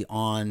heavily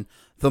on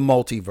the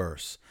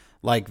multiverse,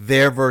 like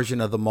their version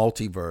of the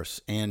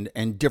multiverse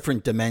and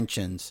different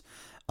dimensions.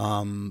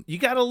 You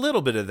got a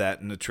little bit of that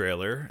in the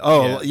trailer.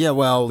 Oh, yeah.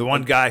 Well, the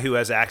one guy who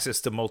has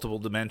access to multiple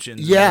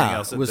dimensions. Yeah,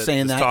 else was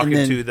saying that. Talking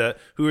and then, to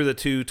who are the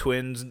two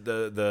twins?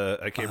 The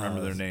I can't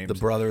remember their names. The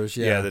brothers.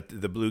 Yeah.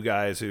 The blue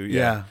guys who.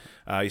 Yeah.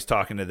 He's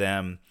talking to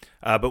them.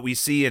 But we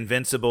see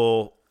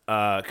Invincible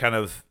kind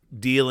of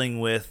dealing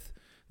with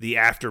the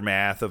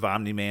aftermath of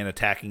Omni-Man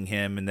attacking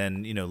him and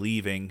then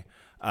leaving.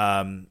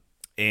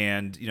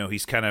 And,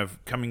 he's kind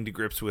of coming to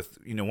grips with,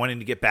 wanting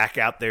to get back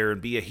out there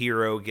and be a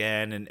hero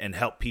again and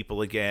help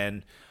people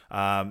again.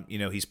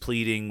 He's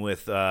pleading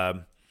with,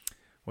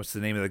 what's the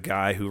name of the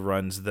guy who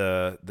runs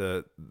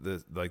the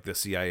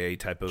CIA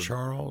type of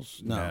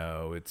Charles?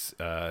 No, it's,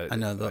 I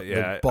know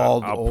the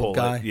bald old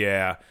guy.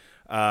 Yeah.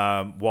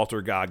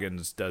 Walter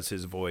Goggins does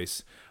his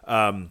voice.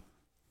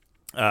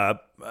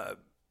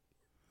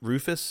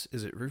 Rufus,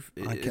 is it Rufus?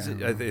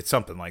 It's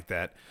something like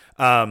that.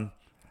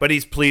 But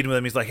he's pleading with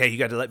him. He's like, hey, you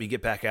got to let me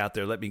get back out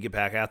there. Let me get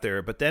back out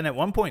there. But then at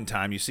one point in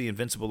time, you see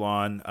Invincible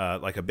on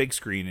like a big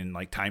screen in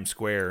like Times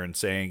Square and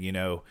saying,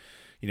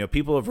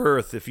 people of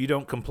Earth, if you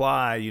don't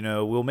comply,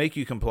 we'll make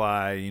you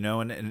comply,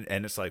 and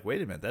it's like,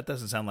 wait a minute, that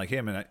doesn't sound like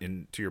him.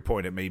 And to your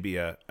point, it may be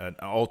an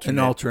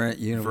alternate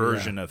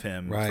version of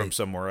him from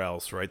somewhere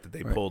else, right? That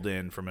they pulled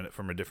in from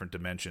a different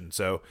dimension.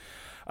 So,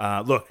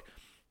 look.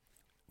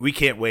 We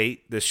can't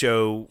wait. The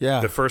show,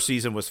 the first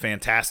season was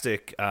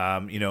fantastic.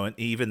 And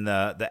even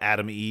the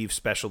Adam Eve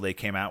special they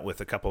came out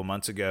with a couple of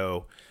months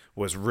ago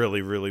was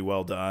really, really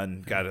well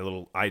done. Got a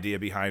little idea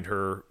behind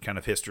her kind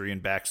of history and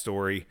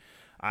backstory.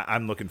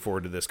 I'm looking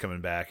forward to this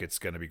coming back. It's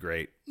going to be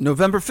great.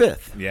 November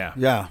 5th.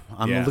 Yeah.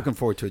 I'm looking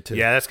forward to it too.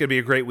 Yeah, that's going to be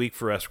a great week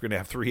for us. We're going to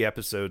have 3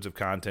 episodes of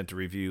content to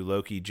review: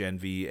 Loki, Gen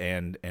V,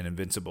 and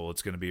Invincible.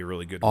 It's going to be a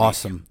really good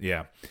week.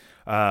 Yeah.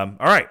 All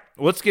right,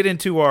 let's get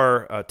into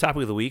our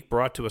topic of the week,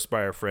 brought to us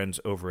by our friends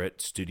over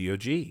at Studio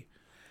G.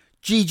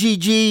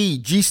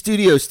 G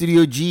Studio,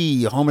 Studio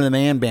G, home of the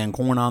man band,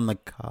 Corn on the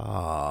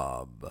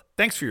Cob.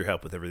 Thanks for your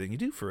help with everything you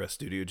do for us,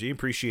 Studio G.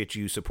 Appreciate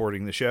you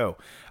supporting the show.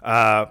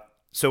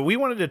 So we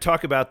wanted to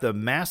talk about the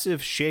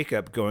massive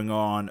shakeup going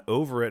on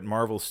over at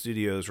Marvel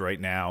Studios right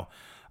now.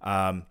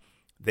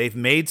 They've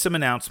made some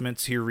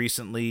announcements here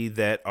recently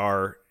that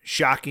are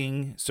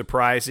shocking,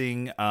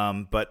 surprising,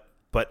 but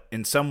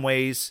in some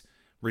ways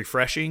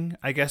refreshing,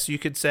 I guess you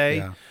could say.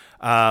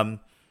 Yeah.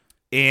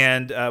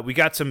 And we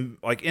got some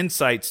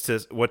insights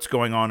to what's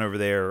going on over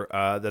there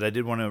that I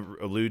did want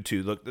to allude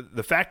to. Look,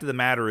 the fact of the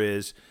matter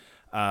is,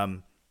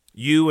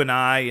 you and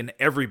I and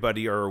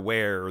everybody are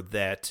aware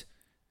that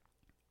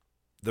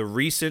the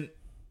recent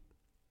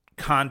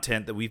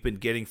content that we've been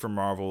getting from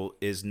Marvel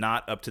is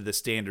not up to the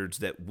standards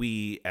that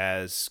we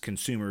as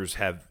consumers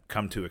have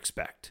come to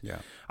expect. Yeah.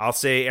 I'll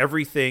say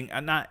everything,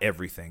 not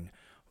everything,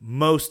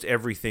 most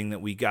everything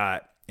that we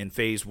got in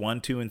phase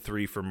 1, 2, and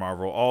 3 for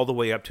Marvel, all the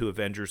way up to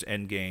Avengers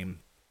Endgame.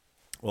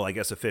 Well, I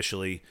guess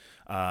officially,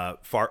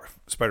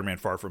 Spider-Man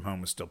Far From Home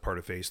was still part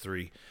of phase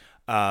 3.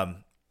 I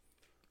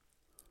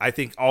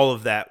think all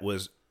of that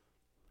was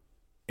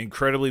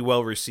incredibly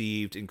well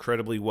received,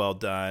 incredibly well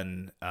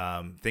done.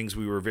 Things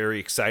we were very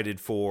excited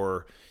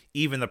for.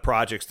 Even the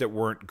projects that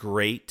weren't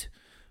great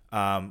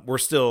were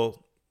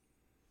still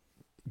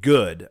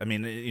good. I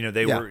mean,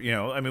 they were,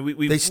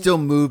 they still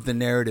moved the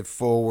narrative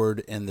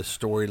forward and the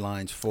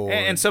storylines forward.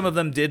 And some of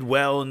them did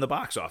well in the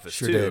box office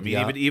too. Did, I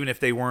mean, even if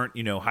they weren't,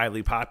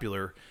 highly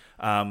popular.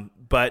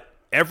 But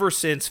ever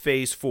since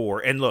phase 4,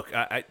 and look,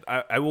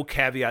 I will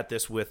caveat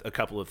this with a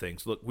couple of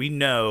things. Look, we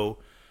know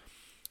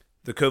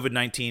the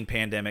COVID-19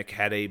 pandemic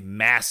had a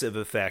massive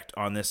effect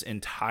on this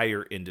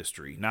entire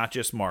industry, not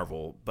just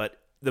Marvel, but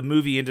the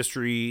movie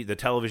industry, the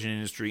television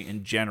industry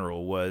in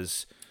general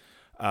was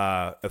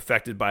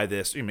affected by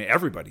this. I mean,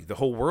 everybody, the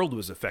whole world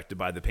was affected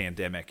by the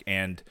pandemic,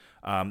 and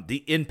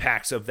the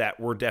impacts of that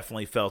were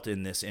definitely felt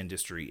in this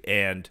industry.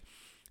 And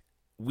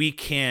we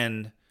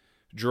can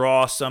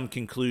draw some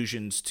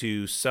conclusions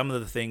to some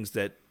of the things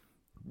that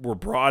were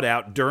brought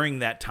out during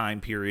that time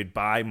period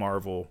by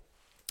Marvel.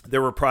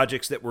 There were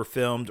projects that were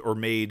filmed or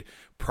made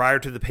prior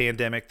to the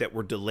pandemic that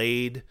were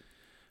delayed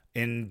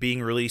in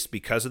being released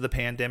because of the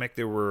pandemic.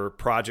 There were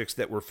projects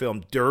that were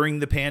filmed during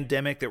the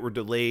pandemic that were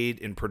delayed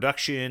in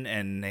production,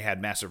 and they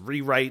had massive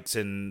rewrites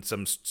and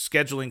some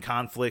scheduling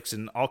conflicts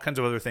and all kinds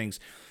of other things.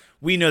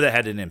 We know that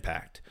had an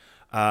impact.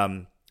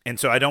 And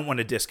so I don't want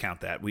to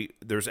discount that.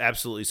 There's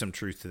absolutely some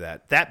truth to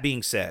that. That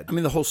being said, I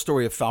mean, the whole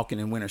story of Falcon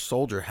and Winter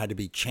Soldier had to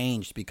be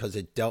changed because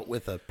it dealt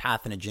with a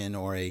pathogen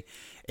or a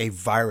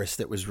virus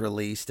that was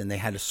released, and they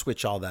had to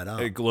switch all that up.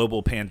 A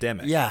global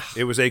pandemic. Yeah.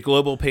 It was a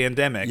global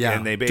pandemic. Yeah.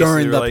 And they basically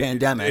During were the like,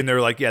 pandemic. And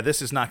they're like, yeah,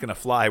 this is not going to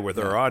fly with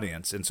our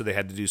audience. And so they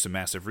had to do some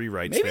massive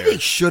rewrites Maybe there. they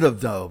should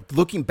have, though,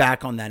 looking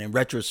back on that in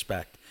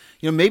retrospect.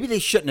 Maybe they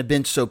shouldn't have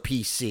been so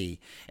PC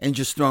and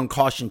just thrown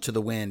caution to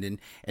the wind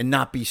and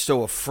not be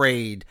so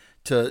afraid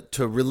to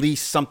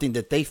release something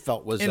that they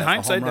felt was in a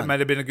hindsight, home run. that might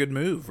have been a good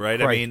move, right?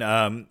 Right.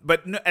 I mean,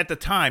 but at the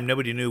time,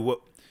 nobody knew what.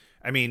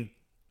 I mean,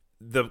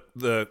 the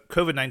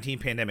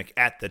COVID-19 pandemic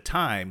at the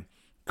time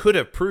could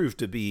have proved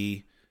to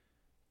be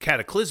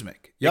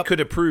cataclysmic. Yep. It could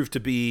have proved to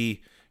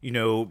be,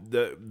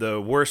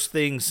 the worst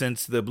thing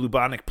since the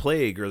bubonic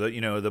plague or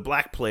the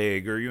black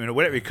plague or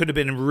whatever. It could have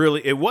been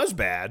really. It was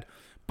bad,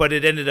 but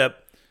it ended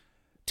up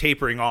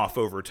tapering off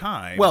over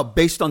time. Well,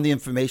 based on the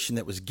information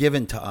that was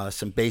given to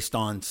us and based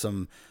on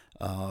some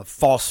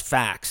false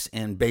facts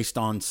and based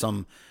on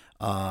some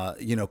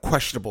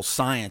questionable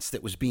science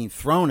that was being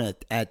thrown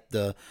at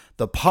the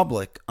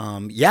public,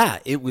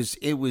 it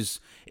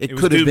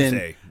could have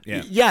been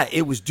doomsday.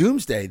 it was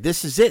doomsday.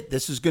 This is it.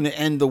 This is going to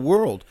end the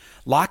world.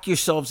 Lock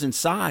yourselves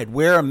inside.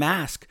 Wear a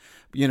mask.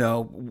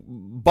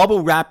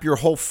 Bubble wrap your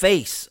whole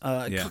face.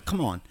 Come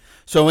on.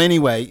 So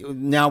anyway,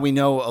 now we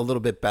know a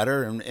little bit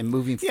better and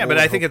moving forward. Yeah, but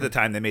I think at the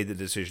time they made the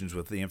decisions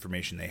with the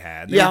information they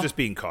had. They were just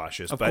being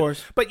cautious. Of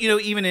course. But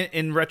even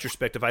in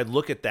retrospect, if I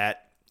look at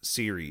that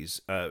series,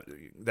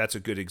 that's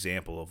a good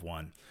example of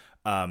one.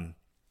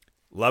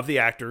 Love the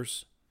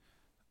actors.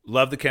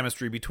 Love the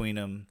chemistry between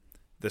them.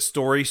 The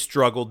story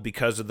struggled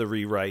because of the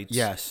rewrites.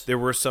 Yes. There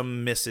were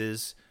some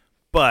misses,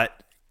 but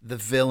the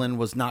villain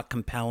was not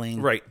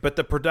compelling. right. But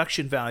the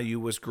production value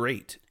was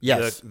great.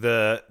 Yes.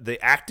 The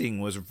acting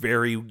was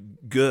very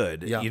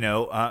good. Yeah.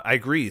 I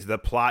agree. The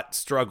plot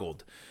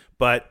struggled,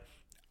 but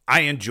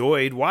I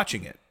enjoyed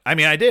watching it. I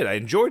mean, I did. I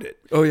enjoyed it.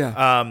 Oh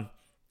yeah.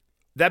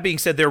 That being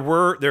said,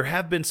 there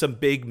have been some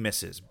big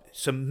misses,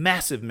 some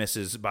massive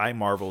misses by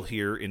Marvel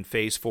here in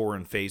Phase 4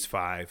 and Phase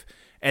 5,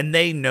 and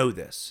they know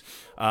this.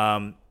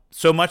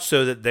 So much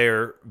so that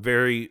they're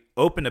very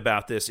open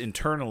about this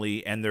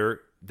internally, and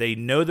they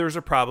know there's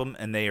a problem,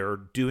 and they are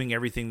doing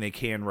everything they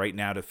can right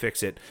now to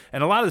fix it.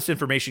 And a lot of this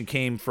information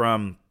came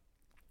from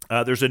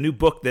there's a new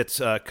book that's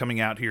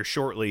coming out here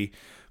shortly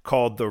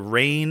called The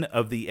Reign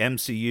of the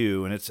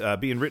MCU, and it's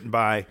being written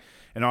by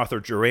an author,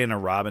 Joanna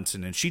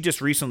Robinson, and she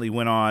just recently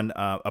went on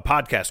a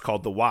podcast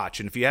called The Watch.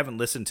 And if you haven't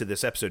listened to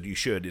this episode, you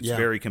should. It's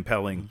very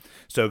compelling.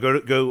 So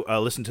go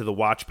listen to The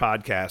Watch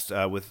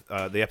podcast with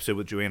the episode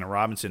with Joanna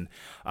Robinson.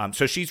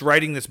 So she's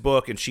writing this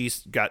book, and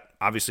she's got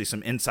obviously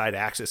some inside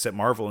access at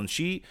Marvel. And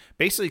she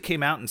basically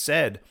came out and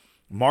said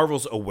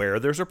Marvel's aware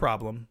there's a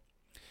problem.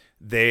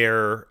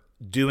 They're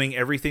doing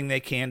everything they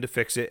can to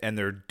fix it, and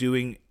they're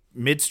doing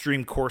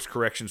midstream course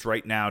corrections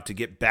right now to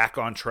get back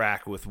on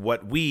track with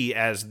what we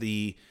as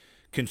the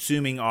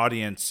consuming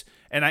audience,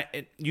 and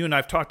you and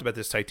I've talked about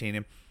this,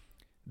 Titanium.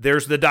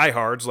 There's the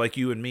diehards like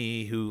you and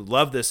me who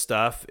love this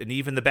stuff, and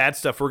even the bad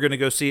stuff, we're going to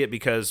go see it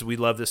because we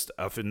love this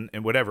stuff and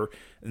whatever.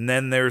 And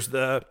then there's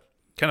the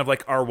kind of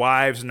like our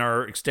wives and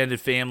our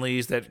extended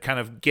families that kind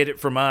of get it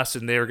from us,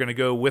 and they're going to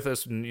go with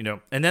us, and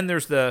And then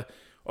there's the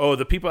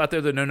people out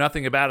there that know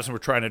nothing about us, and we're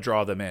trying to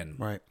draw them in.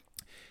 Right.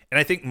 And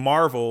I think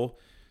Marvel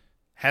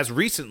has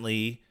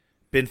recently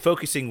been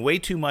focusing way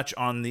too much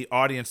on the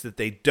audience that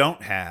they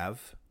don't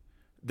have,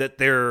 that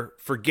they're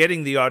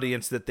forgetting the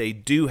audience that they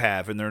do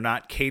have, and they're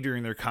not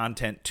catering their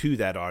content to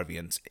that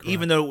audience,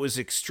 even though it was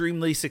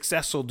extremely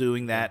successful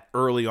doing that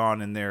early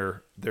on in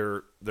their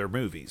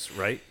movies,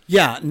 right?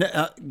 Yeah,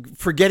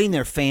 forgetting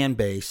their fan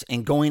base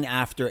and going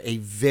after a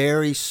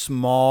very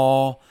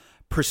small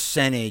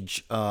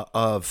percentage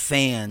of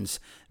fans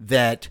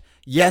that,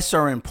 yes,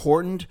 are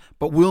important,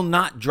 but will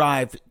not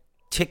drive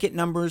ticket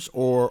numbers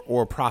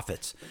or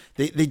profits.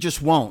 They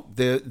just won't.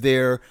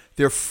 They're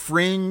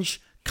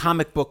fringe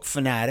comic book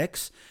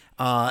fanatics,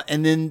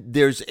 and then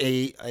there's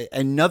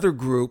another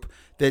group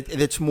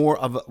that's more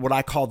of what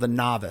I call the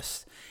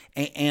novice.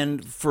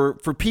 And for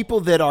people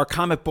that are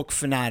comic book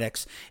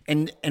fanatics,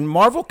 and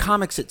Marvel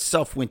Comics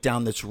itself went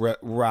down this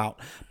route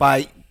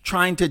by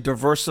trying to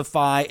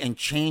diversify and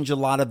change a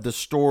lot of the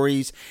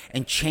stories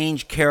and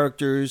change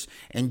characters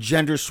and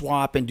gender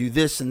swap and do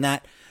this and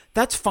that.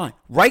 That's fine.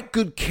 Write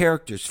good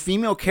characters.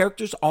 Female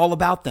characters, all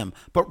about them.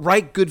 But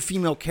write good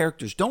female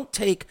characters. Don't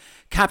take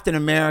Captain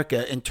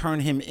America and turn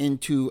him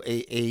into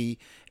a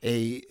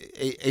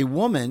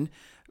woman.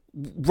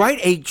 Write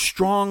a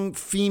strong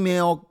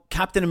female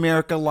Captain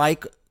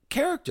America-like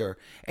character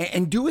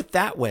and do it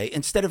that way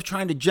instead of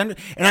trying to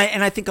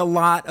and I think a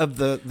lot of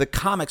the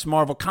comics,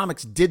 Marvel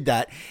Comics, did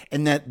that,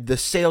 and that the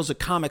sales of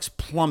comics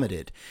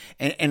plummeted.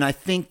 And I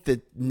think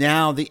that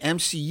now the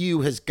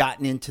MCU has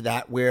gotten into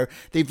that where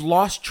they've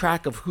lost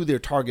track of who their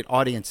target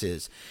audience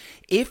is.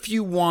 If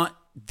you want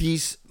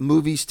these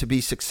movies to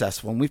be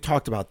successful, and we've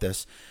talked about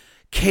this,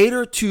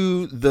 cater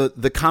to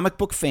the comic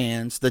book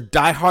fans, the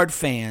diehard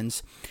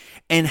fans,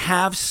 and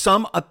have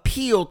some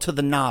appeal to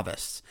the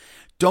novice.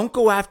 Don't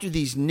go after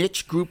these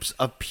niche groups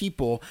of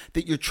people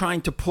that you're trying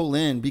to pull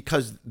in,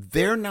 because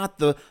they're not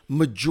the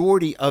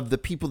majority of the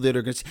people that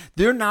are going to see.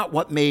 They're not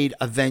what made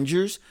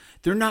Avengers.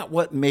 They're not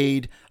what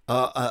made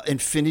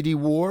Infinity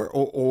War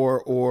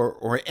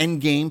or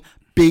Endgame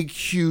big,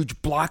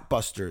 huge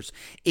blockbusters.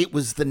 It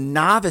was the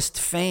novice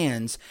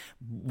fans,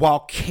 while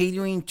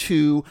catering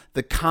to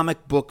the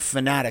comic book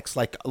fanatics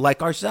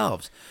like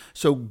ourselves.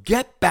 So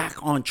get back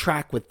on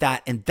track with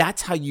that, and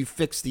that's how you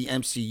fix the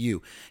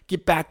MCU.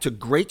 Get back to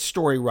great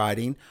story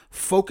writing,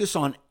 focus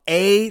on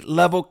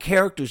A-level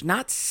characters,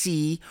 not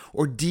C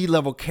or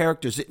D-level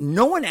characters that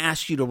no one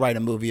asked you to write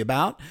a movie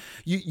about.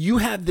 You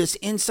have this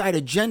inside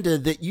agenda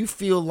that you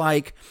feel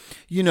like,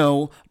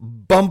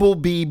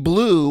 Bumblebee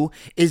Blue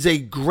is a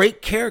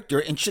great character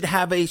and should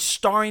have a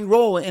starring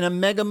role in a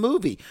mega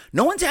movie.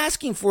 No one's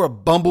asking for a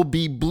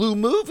Bumblebee Blue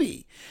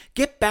movie.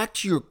 Get back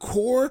to your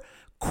core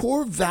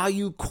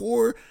value,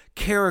 core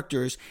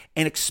characters,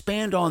 and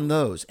expand on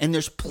those. And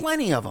there's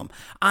plenty of them.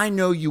 I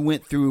know you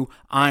went through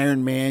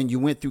Iron Man, you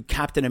went through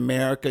Captain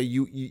America,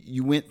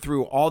 you went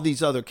through all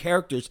these other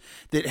characters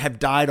that have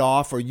died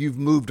off or you've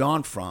moved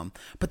on from,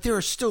 but there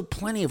are still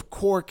plenty of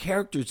core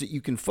characters that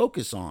you can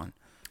focus on.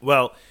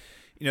 Well,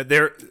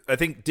 I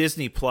think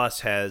Disney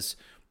Plus has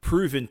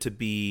proven to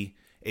be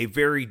a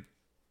very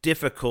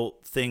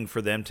difficult thing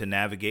for them to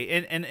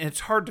navigate, and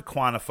it's hard to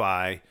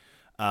quantify.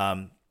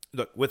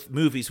 Look, with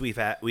movies, we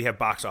have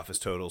box office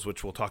totals,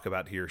 which we'll talk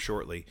about here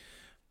shortly.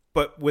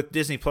 But with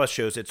Disney Plus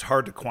shows, it's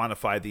hard to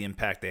quantify the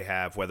impact they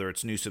have, whether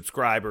it's new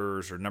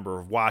subscribers or number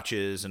of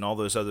watches and all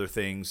those other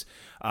things.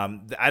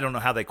 I don't know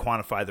how they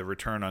quantify the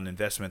return on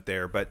investment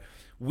there, but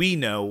we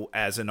know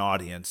as an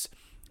audience,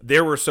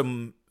 there were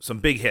some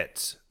big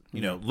hits.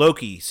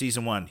 Loki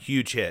season 1,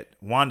 huge hit.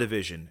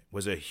 WandaVision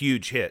was a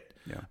huge hit.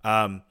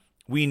 Yeah.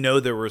 We know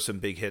there were some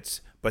big hits,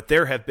 but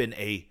there have been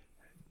a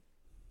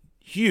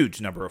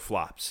huge number of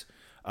flops.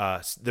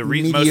 The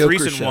most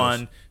recent shows.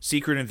 One,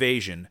 Secret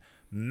Invasion,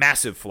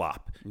 massive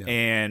flop. Yeah.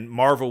 And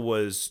Marvel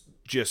was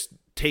just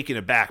taken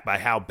aback by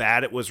how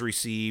bad it was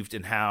received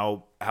and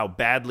how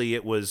badly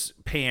it was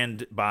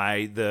panned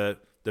by the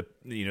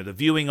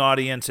viewing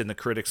audience and the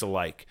critics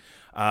alike.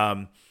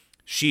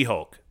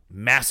 She-Hulk,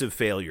 massive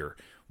failure.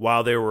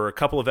 While there were a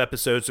couple of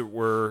episodes that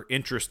were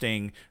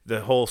interesting,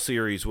 the whole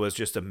series was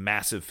just a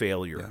massive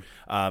failure.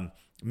 Yeah.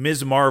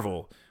 Ms.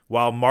 Marvel,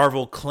 while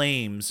Marvel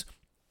claims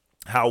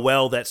how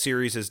well that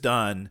series has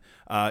done,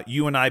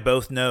 you and I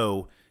both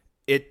know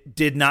it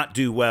did not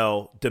do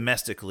well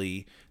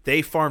domestically.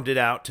 They farmed it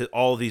out to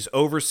all these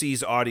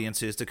overseas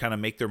audiences to kind of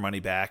make their money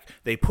back.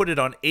 They put it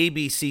on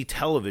ABC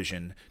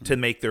television to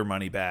make their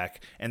money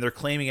back, and they're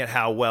claiming it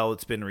how well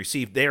it's been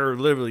received. They are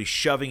literally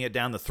shoving it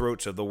down the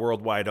throats of the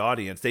worldwide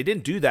audience. They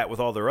didn't do that with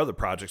all their other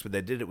projects, but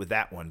they did it with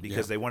that one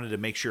because they wanted to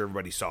make sure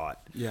everybody saw it.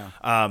 Yeah.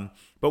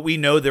 But we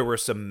know there were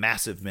some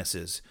massive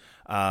misses.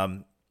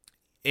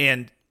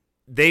 And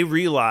they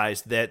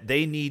realized that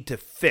they need to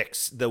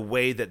fix the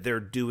way that they're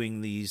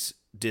doing these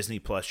Disney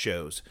Plus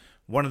shows.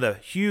 One of the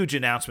huge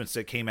announcements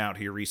that came out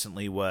here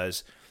recently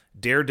was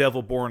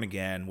Daredevil Born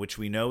Again, which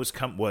we know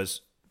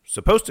was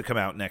supposed to come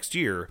out next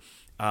year,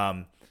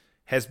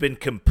 has been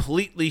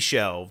completely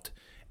shelved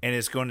and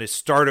is going to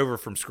start over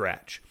from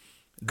scratch.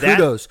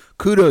 Kudos,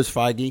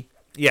 Feige.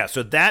 Yeah,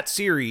 so that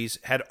series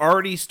had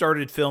already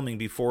started filming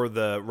before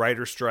the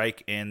writer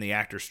strike and the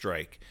actor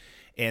strike.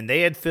 And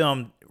they had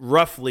filmed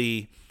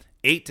roughly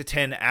 8 to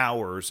 10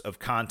 hours of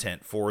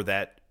content for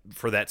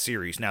that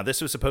series. Now,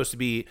 this was supposed to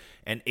be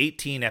an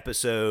 18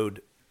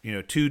 episode,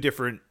 two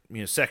different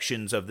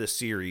sections of this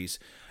series,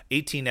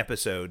 18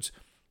 episodes.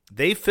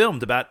 They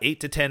filmed about 8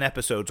 to 10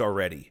 episodes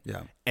already.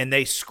 Yeah. And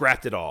they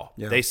scrapped it all.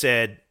 Yeah. They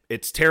said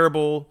it's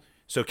terrible.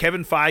 So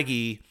Kevin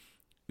Feige,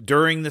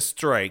 during the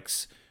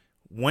strikes,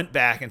 went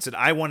back and said,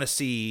 I want to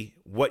see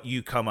what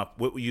you've come up.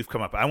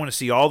 I want to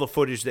see all the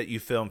footage that you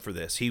filmed for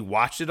this. He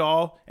watched it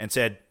all and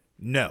said,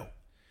 no.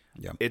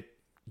 Yeah.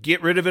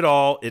 Get rid of it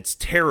all. It's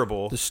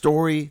terrible. The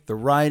story, the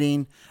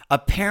writing.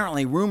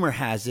 Apparently, rumor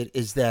has it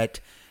is that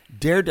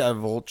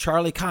Daredevil,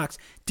 Charlie Cox,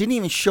 didn't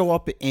even show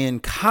up in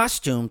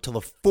costume till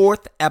the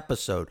 4th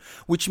episode,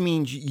 which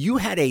means you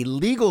had a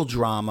legal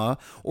drama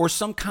or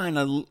some kind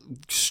of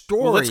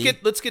story. Well,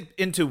 let's get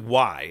into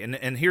why.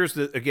 And here's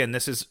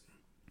this has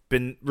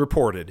been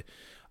reported.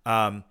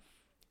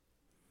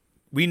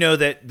 we know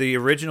that the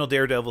original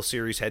Daredevil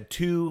series had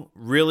two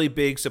really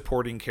big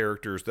supporting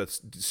characters. That's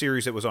the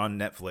series that was on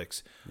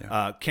Netflix.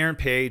 Yeah. Karen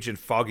Page and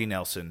Foggy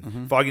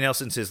Nelson. Foggy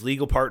Nelson's his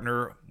legal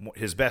partner,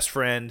 his best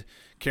friend.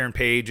 Karen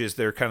Page is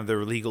their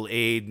legal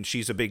aide, and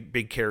she's a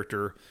big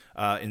character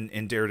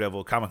in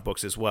Daredevil comic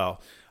books as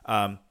well.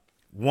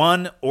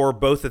 One or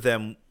both of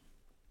them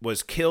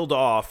was killed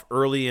off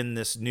early in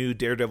this new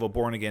Daredevil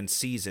Born Again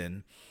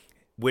season,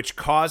 which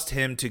caused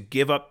him to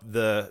give up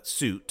the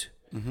suit.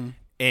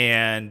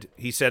 And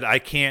he said, I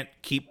can't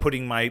keep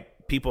putting my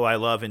people I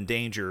love in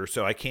danger,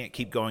 so I can't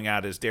keep going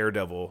out as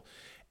Daredevil.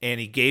 And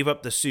he gave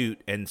up the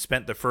suit and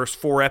spent the first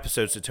 4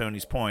 episodes, to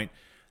Tony's point,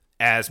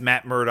 as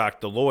Matt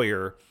Murdock, the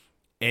lawyer.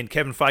 And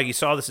Kevin Feige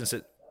saw this and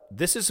said,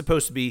 this is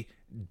supposed to be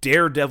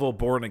Daredevil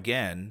Born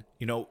Again.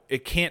 You know,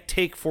 it can't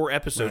take 4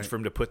 episodes for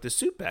him to put the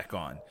suit back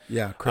on.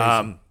 Yeah,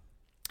 crazy.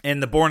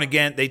 And the Born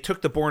Again, they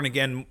took the Born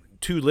Again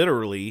too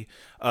literally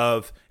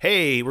of,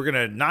 hey, we're going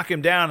to knock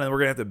him down and we're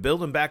going to have to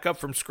build him back up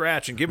from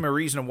scratch and give him a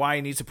reason why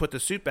he needs to put the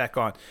suit back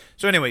on.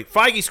 So anyway,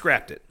 Feige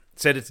scrapped it,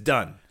 said it's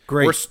done.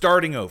 Great. We're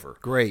starting over.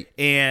 Great.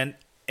 And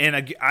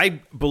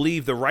I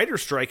believe the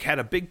writer's strike had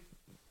a big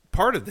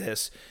part of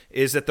this,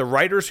 is that the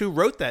writers who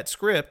wrote that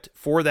script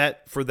for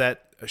that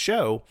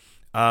show,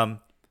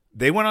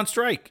 they went on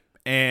strike.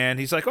 And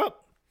he's like, oh,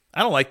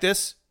 I don't like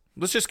this.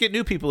 Let's just get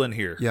new people in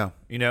here. Yeah.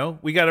 You know,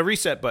 we got a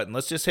reset button.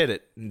 Let's just hit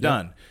it and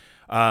done.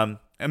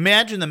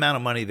 Imagine the amount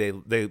of money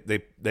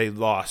they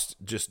lost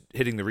just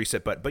hitting the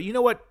reset button. But you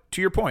know what?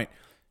 To your point,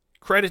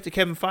 credit to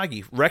Kevin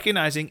Feige,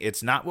 recognizing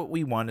it's not what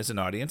we want as an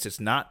audience. It's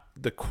not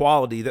the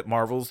quality that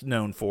Marvel's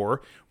known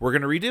for. We're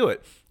going to redo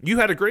it. You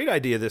had a great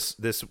idea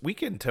this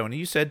weekend, Tony.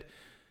 You said,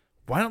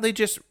 why don't they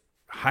just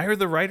hire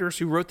the writers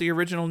who wrote the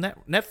original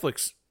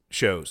Netflix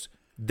shows?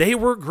 They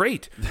were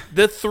great.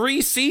 The 3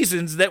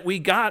 seasons that we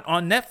got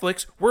on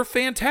Netflix were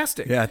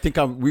fantastic. Yeah, I think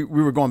we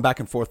were going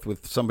back and forth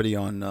with somebody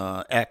on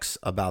X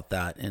about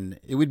that, and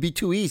it would be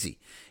too easy.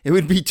 It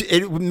would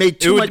make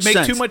too much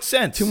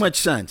sense. Too much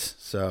sense.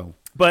 So,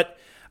 but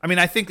I mean,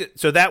 I think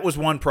that was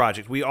one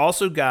project. We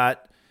also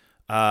got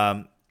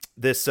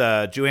this.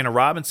 Joanna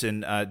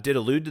Robinson did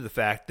allude to the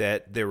fact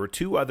that there were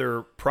 2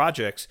 other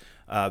projects.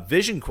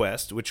 Vision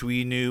Quest, which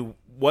we knew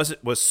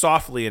was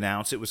softly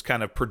announced. It was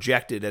kind of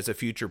projected as a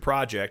future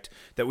project,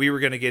 that we were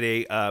going to get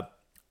a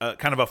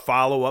kind of a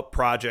follow-up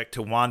project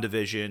to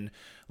WandaVision,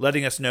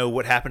 letting us know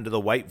what happened to the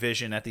White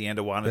Vision at the end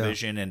of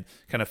WandaVision, and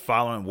kind of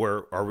following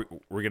where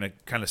we're going to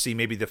kind of see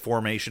maybe the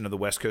formation of the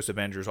West Coast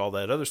Avengers, all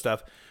that other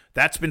stuff.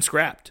 That's been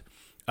scrapped.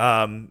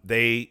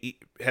 They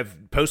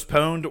have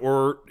postponed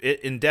it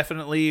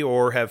indefinitely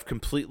or have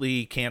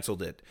completely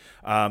canceled it.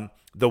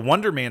 The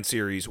Wonder Man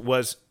series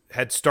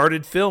had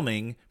started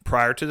filming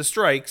prior to the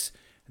strikes.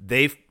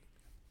 They've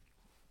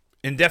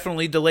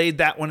indefinitely delayed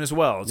that one as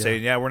well,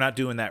 saying, we're not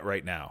doing that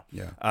right now.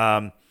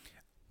 Yeah.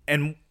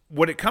 And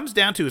what it comes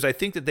down to is, I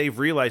think that they've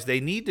realized they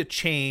need to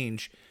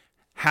change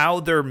how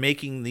they're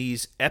making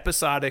these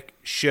episodic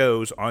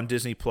shows on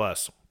Disney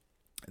Plus.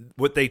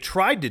 What they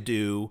tried to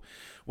do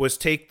was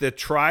take the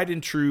tried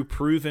and true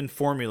proven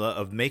formula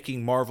of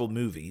making Marvel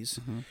movies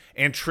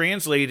and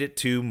translate it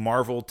to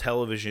Marvel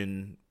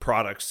television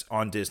products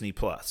on Disney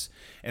Plus.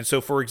 And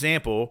so, for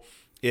example,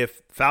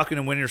 if Falcon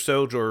and Winter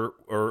Soldier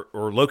or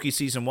Loki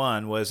season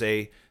 1 was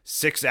a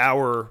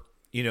 6-hour,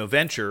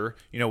 venture,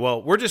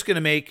 well, we're just going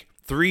to make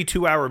 3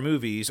 2-hour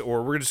movies,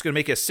 or we're just going to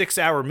make a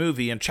 6-hour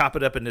movie and chop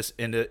it up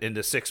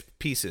into 6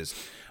 pieces.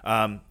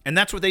 And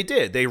that's what they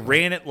did. They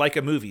ran it like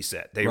a movie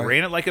set. They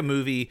ran it like a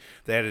movie.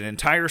 They had an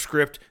entire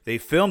script. They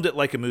filmed it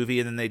like a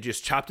movie, and then they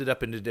just chopped it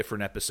up into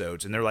different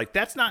episodes. And they're like,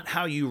 that's not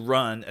how you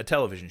run a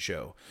television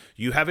show.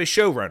 You have a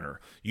showrunner.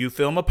 You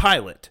film a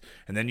pilot,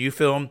 and then you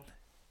film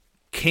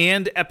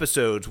canned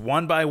episodes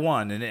one by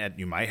one, and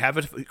you might have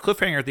a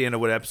cliffhanger at the end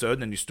of one episode,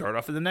 and then you start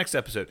off in the next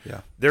episode.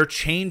 Yeah. They're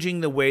changing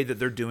the way that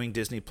they're doing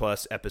Disney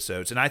Plus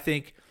episodes, and I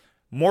think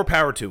more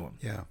power to them.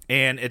 Yeah.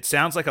 And it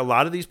sounds like a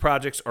lot of these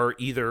projects are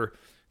either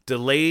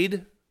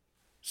delayed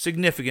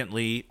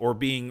significantly or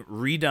being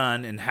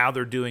redone in how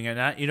they're doing it.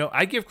 And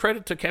I give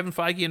credit to Kevin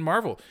Feige and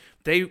Marvel.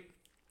 Kevin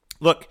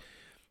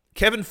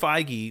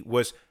Feige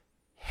was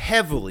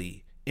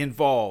heavily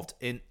involved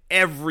in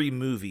every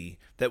movie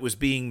that was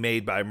being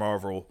made by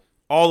Marvel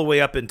all the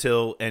way up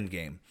until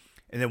Endgame.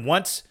 And then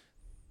once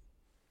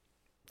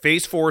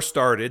Phase 4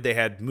 started, they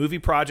had movie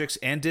projects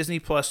and Disney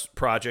Plus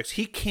projects.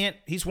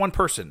 He's one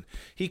person.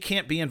 He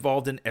can't be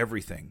involved in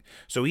everything.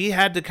 So he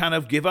had to kind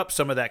of give up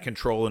some of that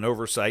control and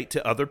oversight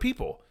to other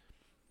people.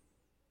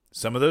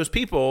 Some of those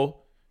people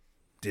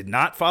did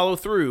not follow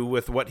through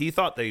with what he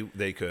thought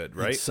they could,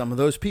 right? And some of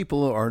those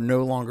people are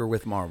no longer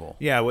with Marvel.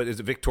 Yeah, what is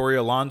it,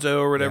 Victoria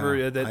Alonso or whatever?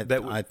 Yeah,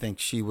 I think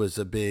she was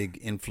a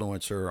big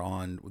influencer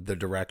on the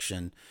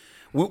direction.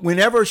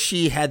 Whenever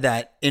she had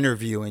that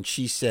interview and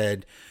she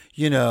said,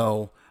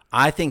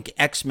 I think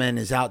X-Men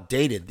is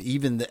outdated.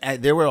 Even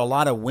there were a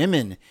lot of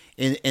women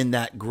in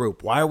that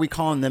group. Why are we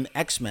calling them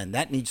X-Men?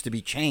 That needs to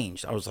be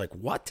changed. I was like,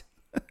 what?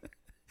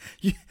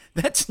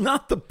 That's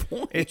not the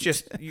point. It's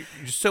just, you're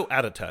so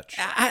out of touch.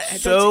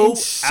 That's so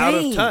insane.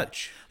 out of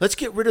touch. Let's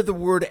get rid of the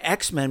word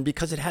X-Men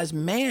because it has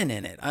man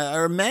in it,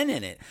 or men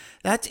in it.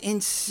 That's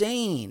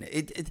insane.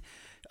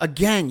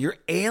 Again, you're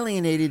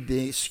alienated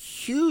this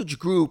huge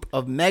group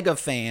of mega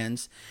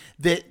fans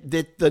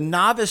that the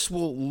novice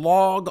will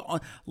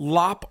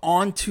lop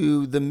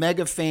onto the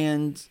mega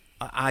fans.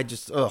 I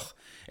just,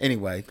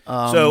 Anyway.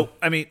 So,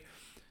 I mean,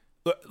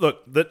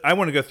 look, I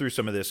want to go through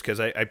some of this because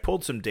I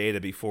pulled some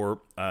data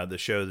before the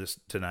show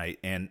tonight,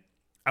 and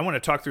I want to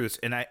talk through this.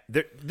 And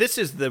this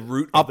is the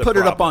root of the problem. I'll put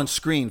it up on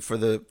screen for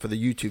the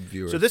YouTube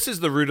viewers. So this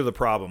is the root of the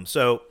problem.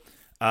 So,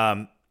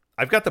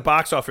 I've got the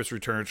box office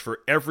returns for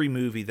every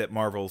movie that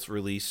Marvel's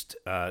released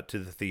to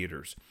the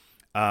theaters.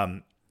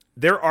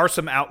 There are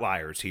some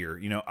outliers here,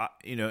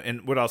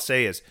 and what I'll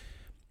say is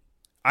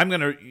I'm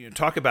going to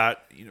talk about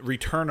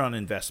return on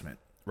investment,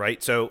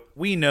 right? So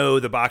we know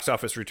the box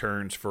office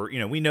returns for,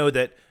 we know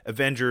that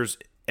Avengers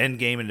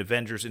Endgame and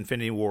Avengers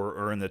Infinity War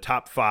are in the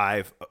top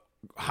 5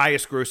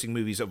 highest grossing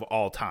movies of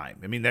all time.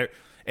 I mean,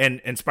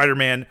 and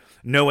Spider-Man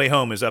No Way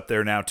Home is up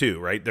there now too,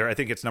 right? I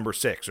think it's number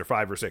 6 or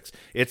 5 or 6.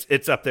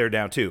 It's up there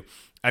now too.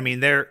 I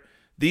mean,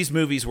 these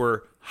movies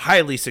were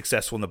highly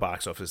successful in the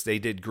box office. They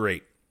did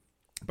great.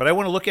 But I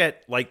want to look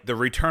at like the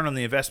return on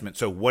the investment.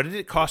 So what did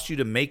it cost you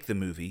to make the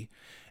movie,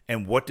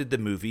 and what did the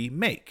movie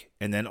make?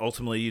 And then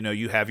ultimately,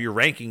 you have your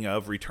ranking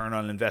of return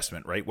on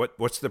investment, right?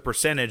 What's the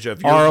percentage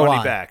of your ROI.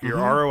 money back, your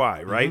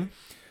ROI, right?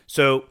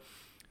 So,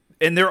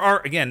 and there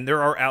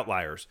are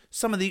outliers.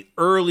 Some of the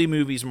early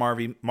movies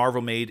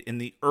Marvel made in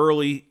the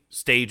early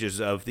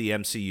stages of the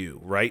MCU,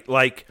 right?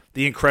 Like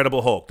The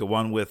Incredible Hulk, the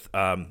one with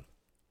the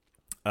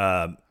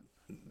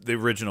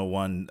original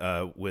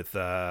one with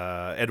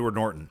Edward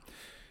Norton.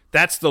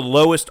 That's the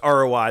lowest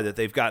ROI that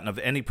they've gotten of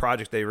any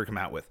project they ever come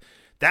out with.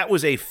 That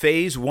was a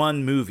phase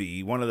 1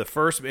 movie, one of the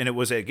first, and it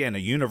was, again, a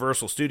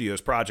Universal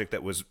Studios project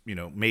that was,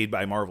 made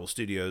by Marvel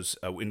Studios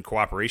in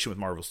cooperation with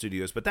Marvel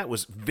Studios, but that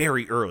was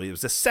very early. It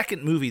was the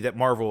second movie that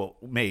Marvel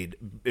made.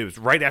 It was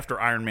right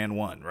after Iron Man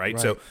 1, right?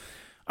 So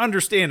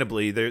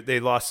understandably, they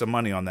lost some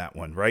money on that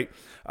one, right?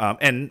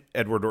 And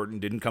Edward Norton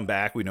didn't come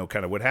back. We know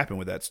kind of what happened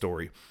with that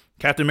story.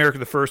 Captain America: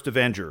 The First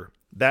Avenger,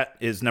 that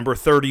is number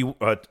 30,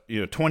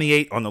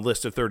 28 on the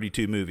list of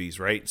 32 movies,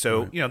 right?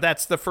 So,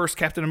 that's the first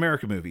Captain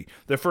America movie.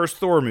 The first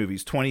Thor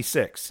movies,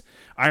 26.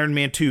 Iron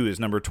Man 2 is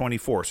number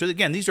 24. So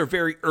again, these are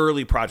very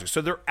early projects.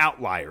 So they're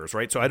outliers,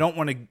 right? So I don't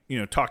want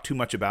to, talk too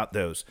much about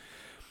those.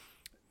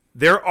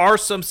 There are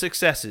some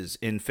successes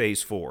in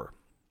Phase 4.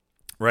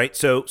 Right,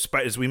 so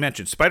as we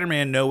mentioned,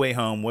 Spider-Man No Way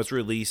Home was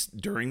released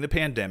during the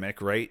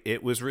pandemic, right?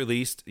 It was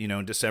released,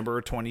 in December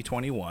of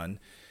 2021.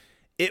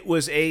 It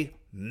was a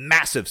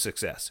massive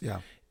success.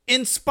 Yeah.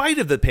 In spite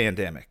of the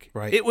pandemic,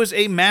 right? It was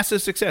a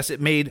massive success. It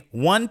made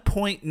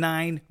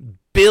 $1.9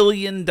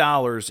 billion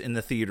in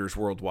the theaters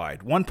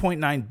worldwide.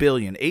 $1.9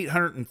 billion,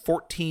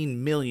 $814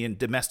 million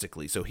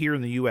domestically. So here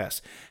in the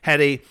U.S., had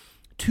a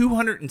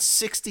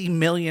 $260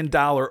 million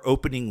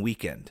opening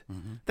weekend.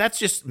 That's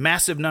just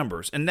massive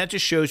numbers. And that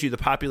just shows you the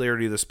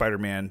popularity of the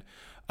Spider-Man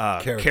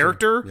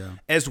character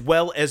as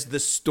well as the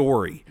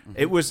story.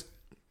 It was,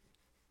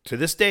 to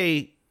this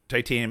day,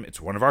 Titanium, it's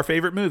one of our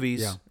favorite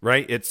movies,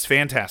 right? It's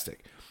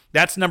fantastic.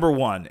 That's number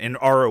 1 in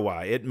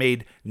ROI. It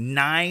made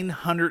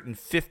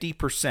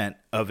 950%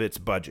 of its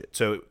budget.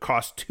 So it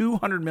cost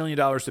 $200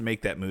 million to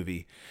make that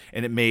movie,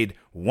 and it made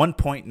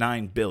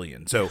 $1.9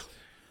 billion. So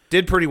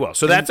did pretty well.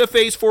 So that's a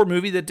Phase 4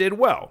 movie that did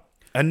well.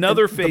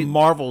 Another phase. The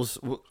Marvels,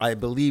 I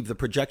believe the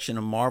projection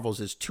of Marvels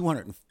is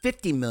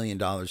 $250 million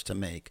to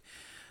make.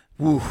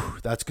 Woo,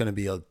 that's going to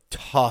be a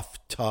tough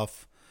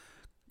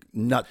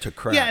nut to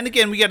crack. Yeah, and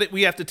again,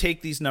 we have to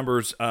take these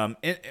numbers and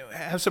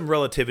have some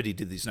relativity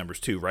to these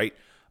numbers too, right?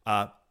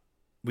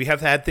 We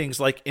have had things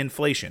like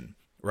inflation,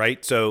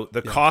 right? So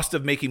the cost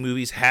of making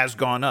movies has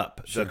gone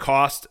up. Sure. The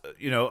cost,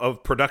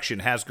 of production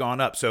has gone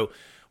up. So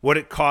what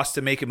it costs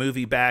to make a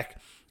movie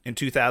back in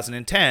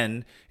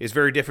 2010 is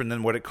very different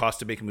than what it costs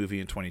to make a movie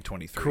in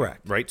 2023.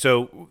 Correct. Right?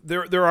 So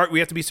we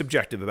have to be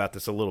subjective about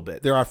this a little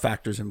bit. There are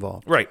factors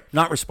involved. Right.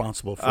 Not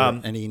responsible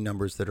for any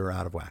numbers that are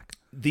out of whack.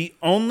 The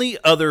only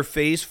other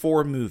Phase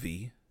 4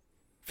 movie,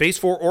 Phase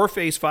 4 or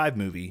Phase 5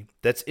 movie,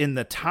 that's in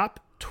the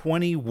top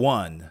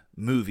 21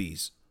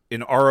 movies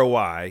in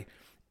ROI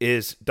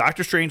is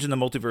Doctor Strange in the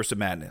Multiverse of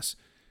Madness.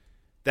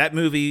 That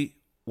movie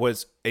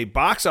was a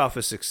box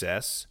office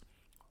success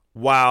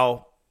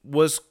while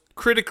was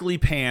critically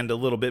panned a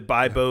little bit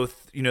by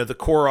both, the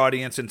core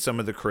audience and some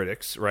of the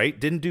critics, right?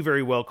 Didn't do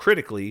very well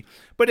critically,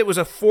 but it was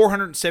a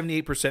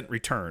 478%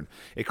 return.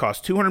 It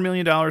cost $200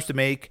 million to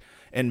make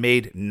and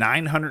made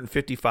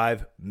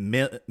 $955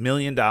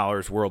 million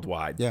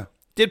worldwide. Yeah.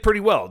 Did pretty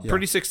well,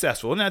 pretty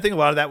successful. And I think a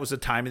lot of that was the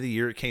time of the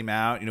year it came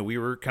out. We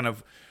were kind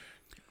of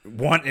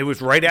it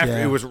was right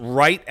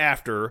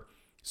after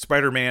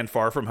Spider-Man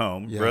Far From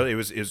Home. Yeah. Really, it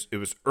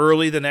was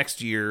early the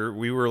next year.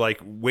 We were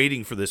like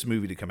waiting for this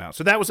movie to come out.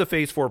 So that was a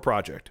Phase 4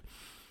 project.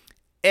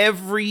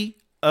 Every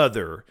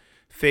other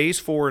Phase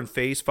 4 and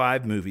Phase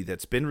 5 movie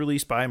that's been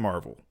released by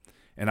Marvel,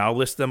 and I'll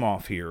list them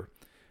off here,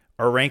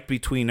 are ranked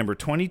between number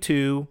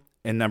 22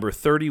 and number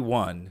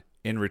 31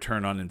 in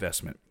return on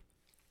investment.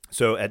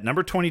 So at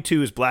number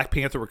 22 is Black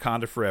Panther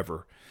Wakanda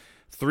Forever.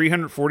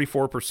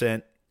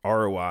 344%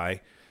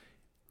 ROI.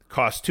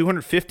 Cost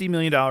 $250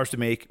 million to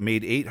make,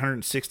 made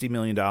 $860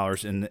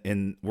 million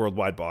in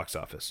worldwide box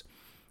office.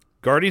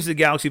 Guardians of the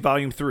Galaxy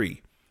Volume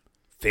 3.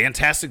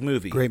 Fantastic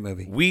movie. Great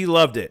movie. We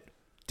loved it.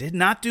 Did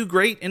not do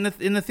great in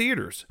the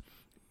theaters.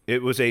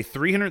 It was a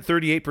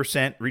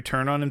 338%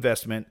 return on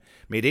investment,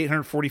 made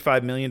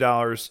 $845 million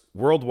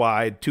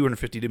worldwide,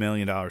 $250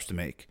 million to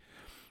make.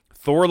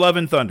 Thor Love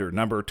and Thunder,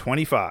 number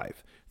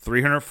 25,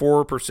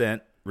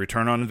 304%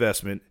 return on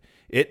investment.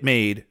 It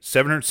made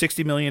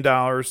 $760 million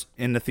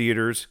in the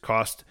theaters,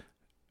 cost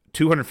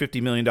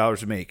 $250 million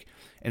to make.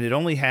 And it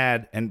only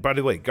had, and by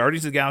the way,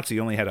 Guardians of the Galaxy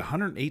only had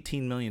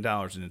 $118 million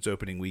in its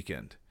opening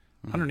weekend.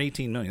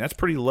 $118 million. That's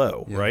pretty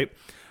low, right?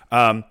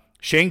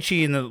 Shang-Chi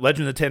and the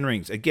Legend of the Ten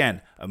Rings,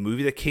 again, a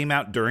movie that came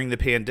out during the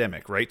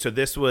pandemic, right? So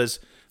this was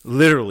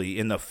literally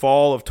in the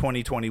fall of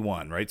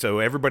 2021, right? So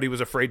everybody was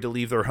afraid to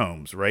leave their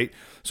homes, right?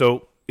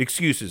 So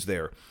excuses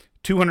there.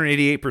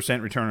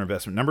 288% return on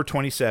investment. Number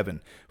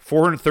 27,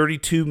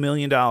 $432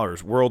 million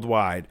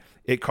worldwide.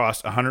 It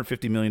cost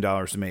 $150 million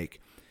to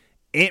make.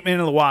 Ant-Man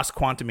and the Wasp: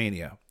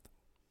 Quantumania.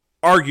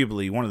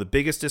 Arguably one of the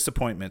biggest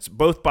disappointments,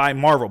 both by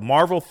Marvel.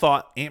 Marvel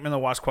thought Ant-Man and the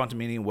Wasp: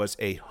 Quantumania was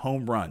a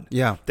home run.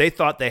 Yeah. They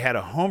thought they had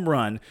a home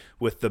run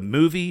with the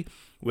movie,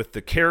 with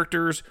the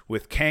characters,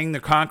 with Kang the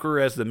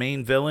Conqueror as the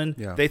main villain.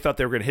 Yeah. They thought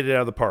they were going to hit it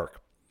out of the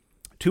park.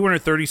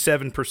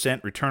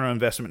 237% return on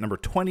investment, number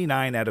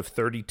 29 out of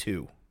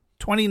 32.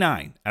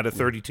 29 out of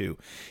 32.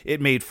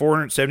 It made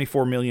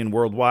 $474 million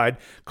worldwide,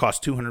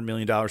 cost $200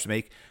 million to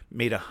make,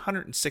 made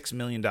 $106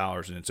 million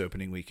in its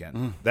opening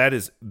weekend. That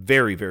is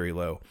very, very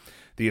low.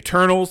 The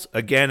Eternals,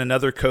 again,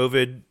 another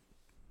COVID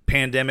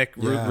pandemic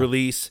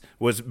release,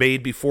 was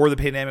made before the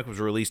pandemic, was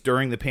released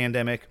during the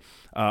pandemic.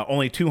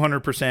 Only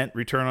 200%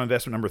 return on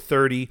investment, number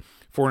 30,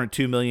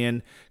 $402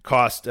 million,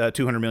 cost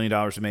 $200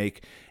 million to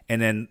make.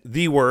 And then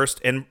the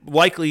worst, and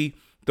likely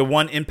the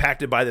one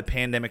impacted by the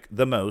pandemic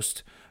the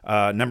most,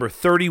 number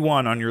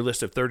 31 on your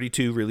list of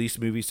 32 released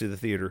movies to the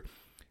theater,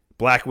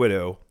 Black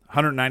Widow,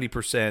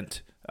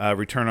 190%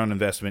 return on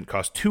investment,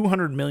 cost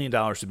 $200 million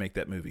to make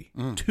that movie.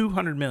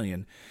 $200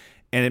 million.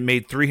 And it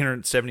made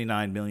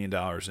 $379 million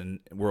in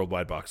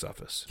worldwide box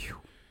office.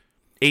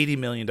 $80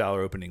 million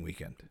opening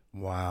weekend.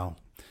 Wow.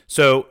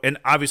 So, and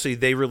obviously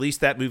they released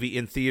that movie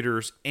in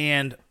theaters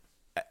and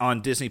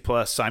on Disney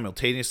Plus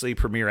simultaneously,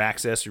 Premier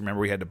Access.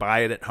 Remember, we had to buy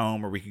it at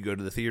home or we could go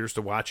to the theaters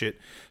to watch it.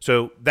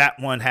 So that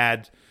one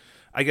had,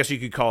 I guess you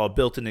could call a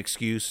built-in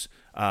excuse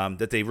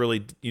that they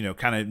really,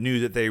 kind of knew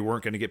that they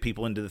weren't going to get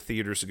people into the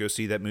theaters to go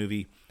see that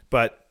movie.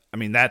 But I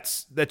mean,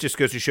 that just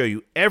goes to show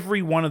you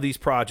every one of these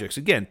projects,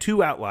 again,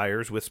 two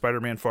outliers with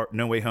Spider-Man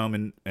No Way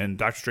Home and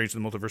Doctor Strange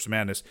and the Multiverse of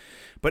Madness,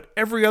 but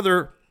every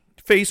other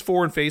Phase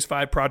 4 and Phase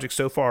 5 project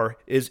so far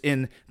is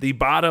in the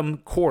bottom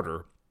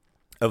quarter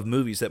of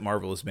movies that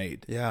Marvel has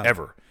made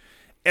ever.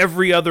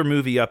 Every other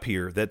movie up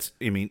here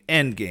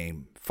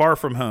Endgame, Far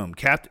From Home,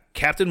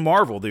 Captain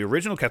Marvel, the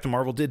original Captain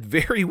Marvel, did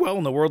very well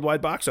in the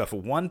worldwide box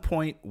office,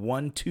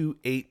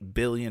 $1.128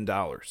 billion.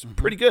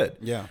 Pretty good.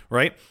 Yeah.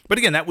 Right? But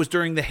again, that was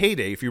during the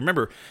heyday. If you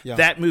remember,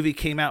 that movie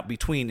came out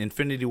between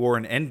Infinity War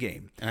and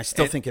Endgame. And I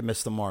still think it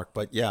missed the mark,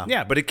 but yeah.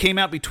 Yeah, but it came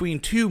out between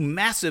two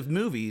massive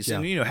movies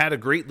and, had a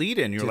great lead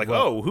in. You're like,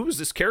 oh, who is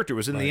this character? It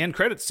was in the end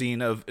credit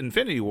scene of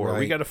Infinity War.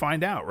 We got to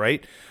find out,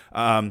 right?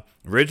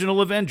 Original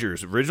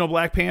Avengers, original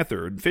Black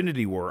Panther,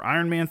 Infinity War,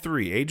 Iron Man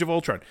 3, Age of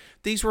Ultron.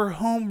 These were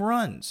home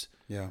runs.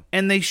 Yeah.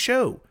 And they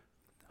show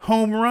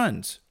home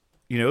runs.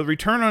 The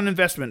return on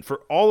investment for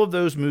all of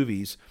those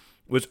movies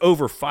was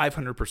over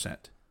 500%.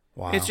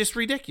 Wow. It's just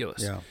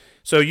ridiculous. Yeah.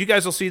 So you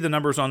guys will see the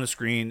numbers on the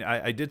screen.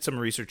 I did some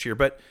research here,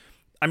 but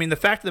I mean, the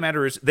fact of the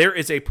matter is there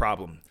is a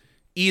problem.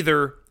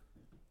 Either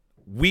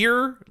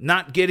we're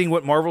not getting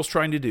what Marvel's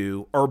trying to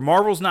do, or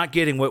Marvel's not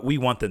getting what we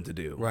want them to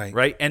do.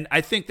 Right. And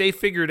I think they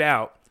figured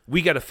out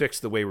we got to fix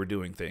the way we're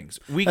doing things.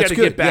 We got to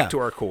get back to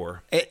our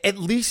core. At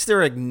least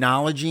they're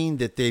acknowledging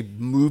that they've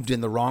moved in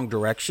the wrong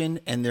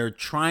direction, and they're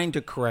trying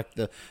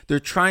to they're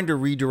trying to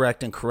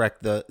redirect and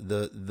correct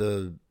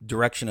the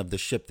direction of the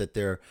ship that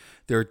they're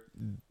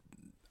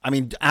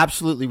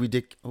absolutely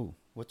ridiculous. Oh,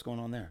 what's going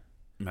on there?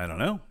 I don't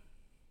know.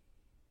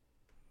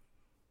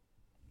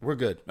 We're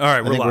good. All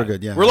right, we're live. We're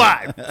good. Yeah, we're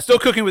live. Still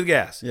cooking with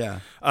gas. Yeah.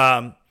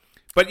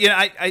 But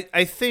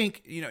I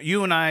think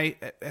you and I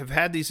have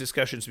had these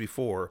discussions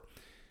before.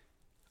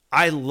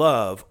 I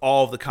love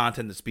all of the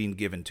content that's being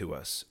given to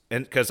us,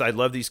 and because I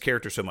love these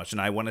characters so much, and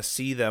I want to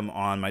see them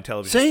on my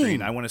television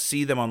screen. I want to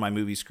see them on my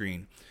movie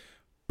screen.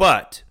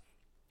 But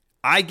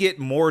I get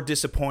more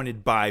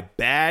disappointed by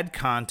bad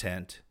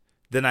content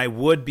than I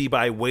would be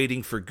by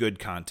waiting for good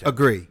content.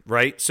 Agree.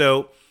 Right?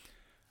 So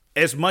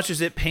as much as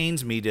it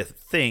pains me to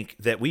think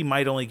that we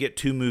might only get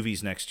 2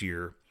 movies next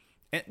year,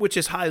 which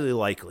is highly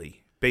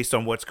likely based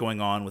on what's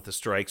going on with the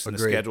strikes and the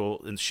schedule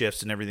and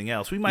shifts and everything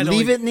else, we might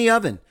leave it in the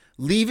oven.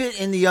 Leave it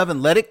in the oven.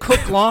 Let it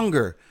cook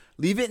longer.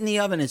 Leave it in the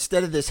oven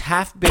instead of this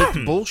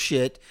half-baked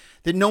bullshit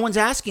that no one's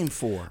asking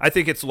for. I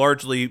think it's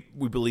largely,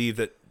 we believe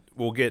that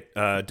we'll get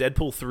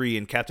Deadpool 3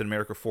 and Captain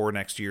America 4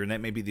 next year, and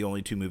that may be the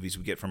only two movies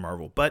we get from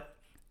Marvel. But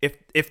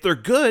if they're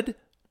good,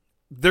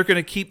 they're going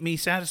to keep me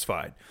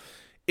satisfied.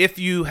 If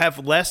you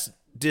have less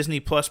Disney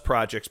Plus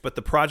projects, but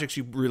the projects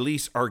you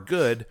release are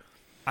good,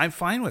 I'm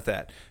fine with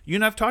that. You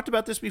and I've talked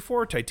about this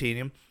before,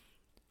 Titanium.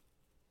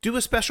 Do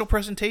a special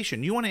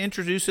presentation. You want to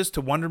introduce us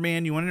to Wonder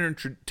Man? You want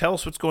to tell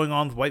us what's going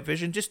on with White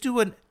Vision? Just do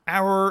an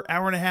hour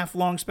and a half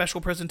long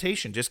special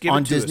presentation. Just give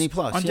on it to Disney us.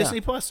 Plus. On Yeah.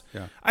 Disney Plus.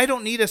 Yeah. I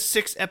don't need a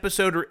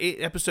 6-episode or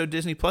 8-episode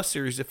Disney Plus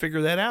series to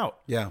figure that out.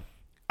 Yeah.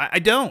 I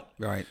don't.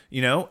 Right.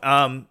 You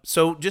know.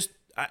 So just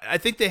I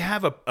think they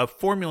have a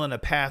formula and a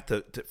path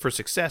for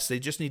success. They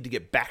just need to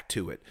get back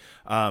to it.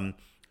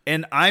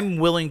 And I'm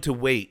willing to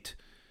wait.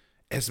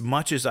 As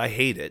much as I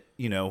hate it,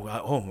 you know,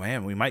 oh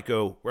man, we might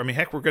go. I mean,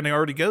 heck, we're going to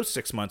already go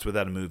 6 months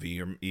without a movie,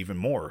 or even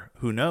more.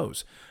 Who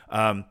knows?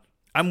 I'm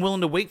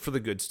willing to wait for the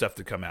good stuff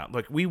to come out.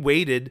 Like, we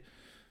waited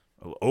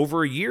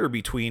over a year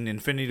between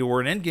Infinity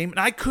War and Endgame, and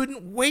I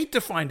couldn't wait to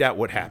find out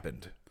what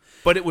happened.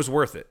 But it was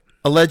worth it.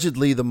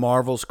 Allegedly, the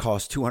Marvels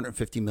cost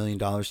 $250 million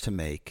to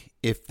make.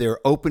 If their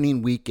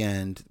opening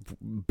weekend,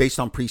 based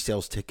on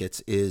pre-sales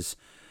tickets, is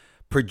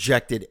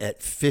projected at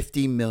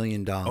 $50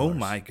 million. Oh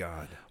my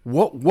God.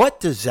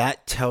 What does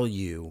that tell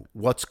you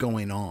what's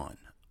going on?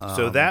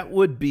 So that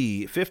would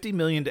be $50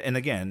 million, and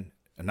again,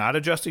 not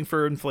adjusting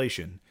for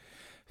inflation,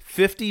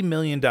 $50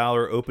 million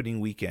opening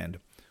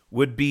weekend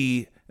would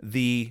be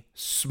the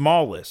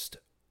smallest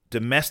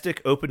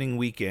domestic opening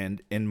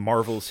weekend in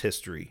Marvel's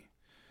history.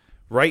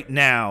 Right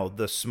now,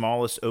 the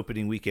smallest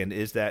opening weekend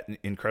is that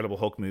Incredible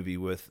Hulk movie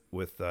with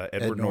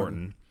Edward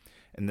Norton,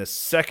 and the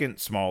second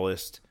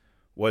smallest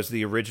was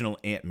the original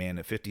Ant-Man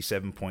at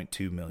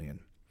 $57.2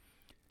 million.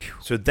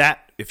 So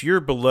that, if you're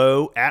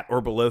at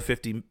or below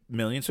 50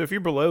 million, so if you're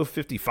below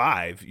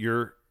 55,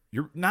 you're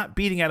not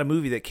beating out a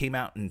movie that came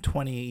out in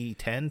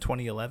 2010,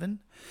 2011.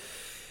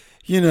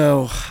 You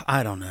know,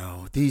 I don't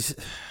know.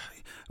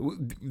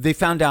 They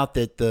found out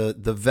that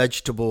the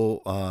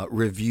vegetable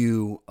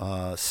review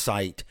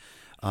site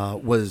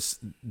was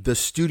the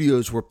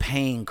studios were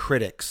paying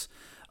critics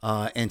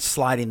and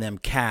sliding them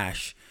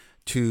cash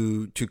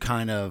to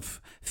kind of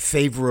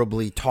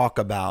favorably talk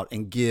about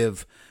and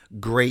give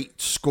great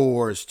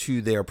scores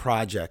to their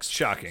projects.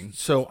 Shocking.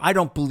 So I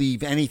don't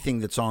believe anything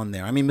that's on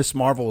there. I mean, Miss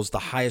Marvel is the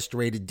highest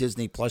rated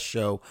Disney Plus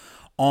show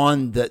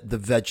on the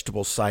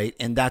vegetable site,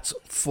 and that's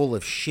full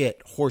of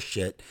horse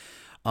shit.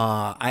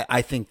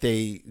 I think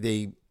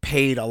they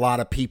paid a lot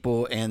of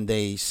people and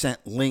they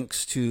sent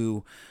links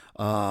to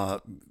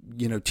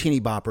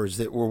teeny boppers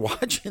that were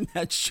watching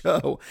that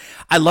show.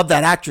 I love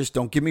that actress.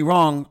 Don't get me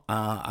wrong.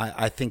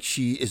 I think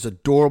she is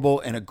adorable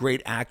and a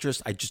great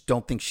actress. I just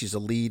don't think she's a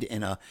lead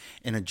in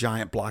a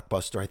giant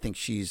blockbuster. I think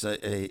she's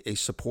a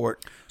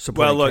supporting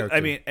character.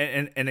 I mean,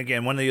 and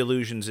again, one of the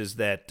illusions is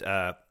that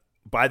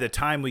by the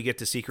time we get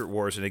to Secret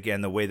Wars, and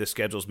again, the way the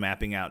schedule's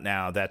mapping out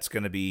now, that's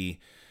going to be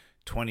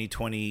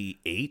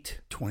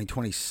 2028,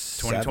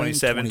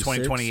 2027,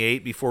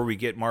 2028 before we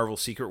get Marvel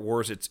Secret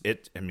Wars.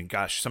 I mean,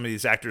 gosh, some of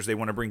these actors they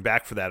want to bring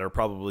back for that are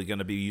probably going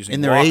to be using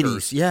in their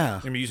walkers. 80s. Yeah, they're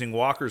going to be using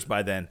walkers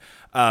by then.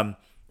 Well,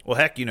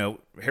 heck,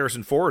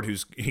 Harrison Ford,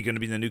 who's going to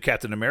be in the new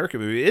Captain America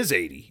movie, is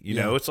 80.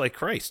 It's like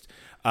Christ.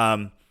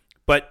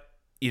 But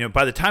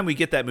by the time we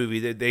get that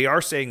movie, they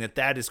are saying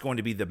that is going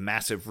to be the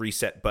massive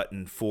reset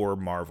button for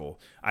Marvel.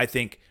 I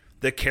think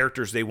the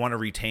characters they want to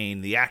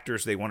retain, the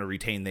actors they want to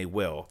retain, they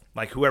will.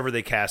 Like, whoever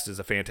they cast as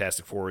a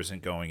Fantastic Four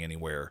isn't going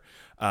anywhere.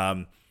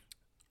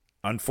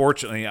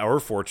 Unfortunately, or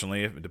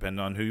fortunately, depending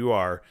on who you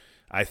are,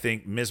 I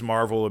think Ms.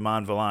 Marvel,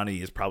 Iman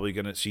Vellani, is probably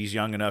going to, she's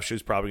young enough,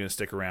 she's probably going to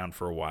stick around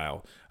for a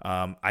while.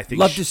 I think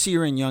love to see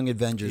her in Young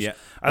Avengers. Yeah,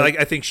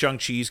 I think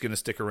Shang-Chi's going to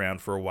stick around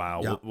for a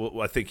while.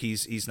 Yeah. I think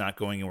he's not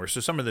going anywhere.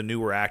 So some of the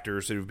newer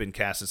actors that have been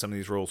cast in some of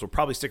these roles will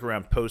probably stick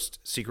around post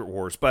Secret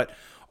Wars. But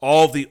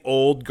all of the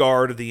old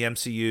guard of the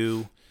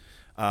MCU,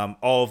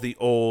 all of the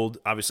old,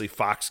 obviously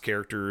Fox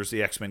characters,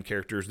 the X-Men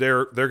characters,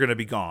 they're going to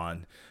be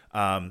gone.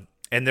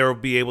 And they'll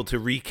be able to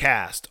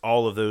recast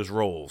all of those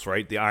roles,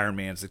 right? The Iron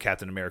Mans, the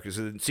Captain Americas.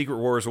 So Secret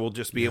Wars will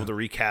just be able to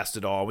recast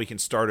it all. We can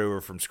start over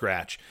from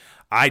scratch.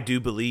 I do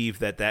believe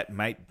that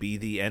might be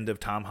the end of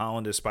Tom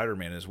Holland as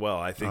Spider-Man as well.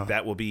 I think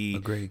that will be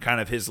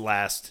kind of his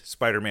last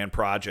Spider-Man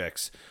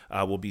projects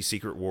will be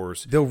Secret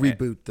Wars. They'll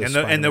reboot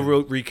and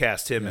they'll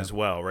recast him as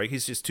well, right?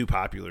 He's just too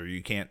popular.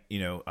 You can't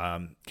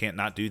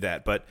not do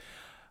that. But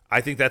I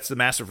think that's the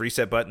massive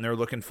reset button they're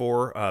looking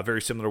for. Very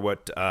similar to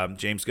what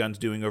James Gunn's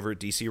doing over at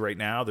DC right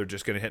now. They're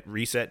just going to hit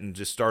reset and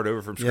just start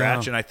over from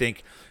scratch. And I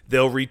think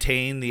they'll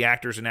retain the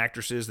actors and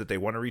actresses that they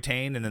want to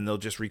retain, and then they'll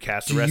just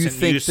recast the rest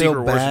and use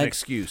Secret Wars as an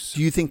excuse.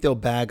 Do you think they'll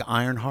bag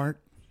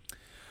Ironheart?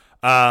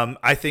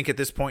 I think at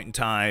this point in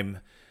time,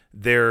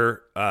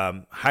 they're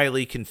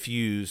highly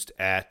confused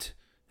at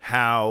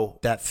how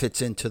that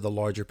fits into the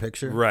larger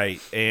picture.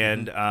 Right.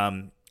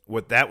 And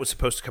what that was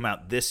supposed to come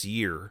out this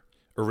year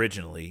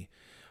originally.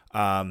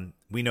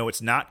 We know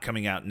it's not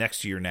coming out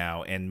next year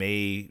now and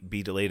may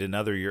be delayed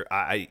another year.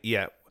 I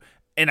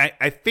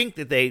think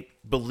that they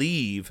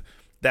believe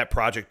that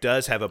project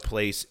does have a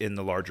place in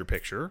the larger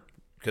picture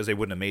because they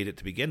wouldn't have made it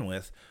to begin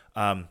with.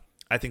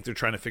 I think they're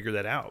trying to figure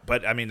that out.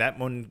 But I mean, that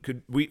one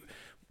could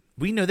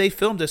we know they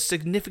filmed a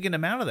significant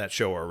amount of that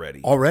show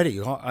already.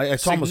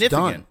 It's almost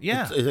done.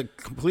 Yeah,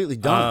 it's completely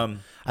done.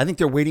 I think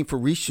they're waiting for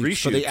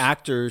reshoots for the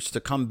actors to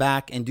come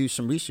back and do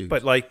some reshoots.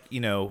 But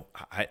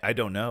I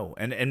don't know,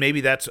 and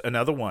maybe that's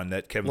another one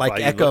that Kevin like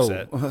Feige Echo.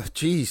 looks at.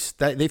 Geez,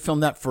 they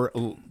filmed that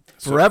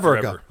forever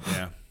ago.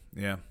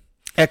 Yeah.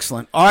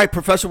 Excellent. All right,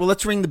 Professor. Well,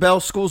 let's ring the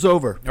bell. School's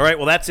over. All right.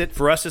 Well, that's it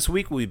for us this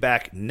week. We'll be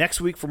back next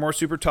week for more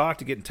Super Talk.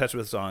 To get in touch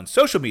with us on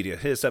social media,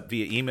 hit us up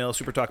via email,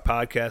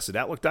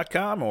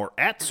 supertalkpodcast@outlook.com or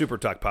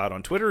 @supertalkpod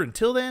on Twitter.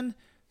 Until then,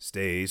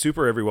 stay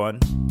super,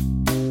 everyone.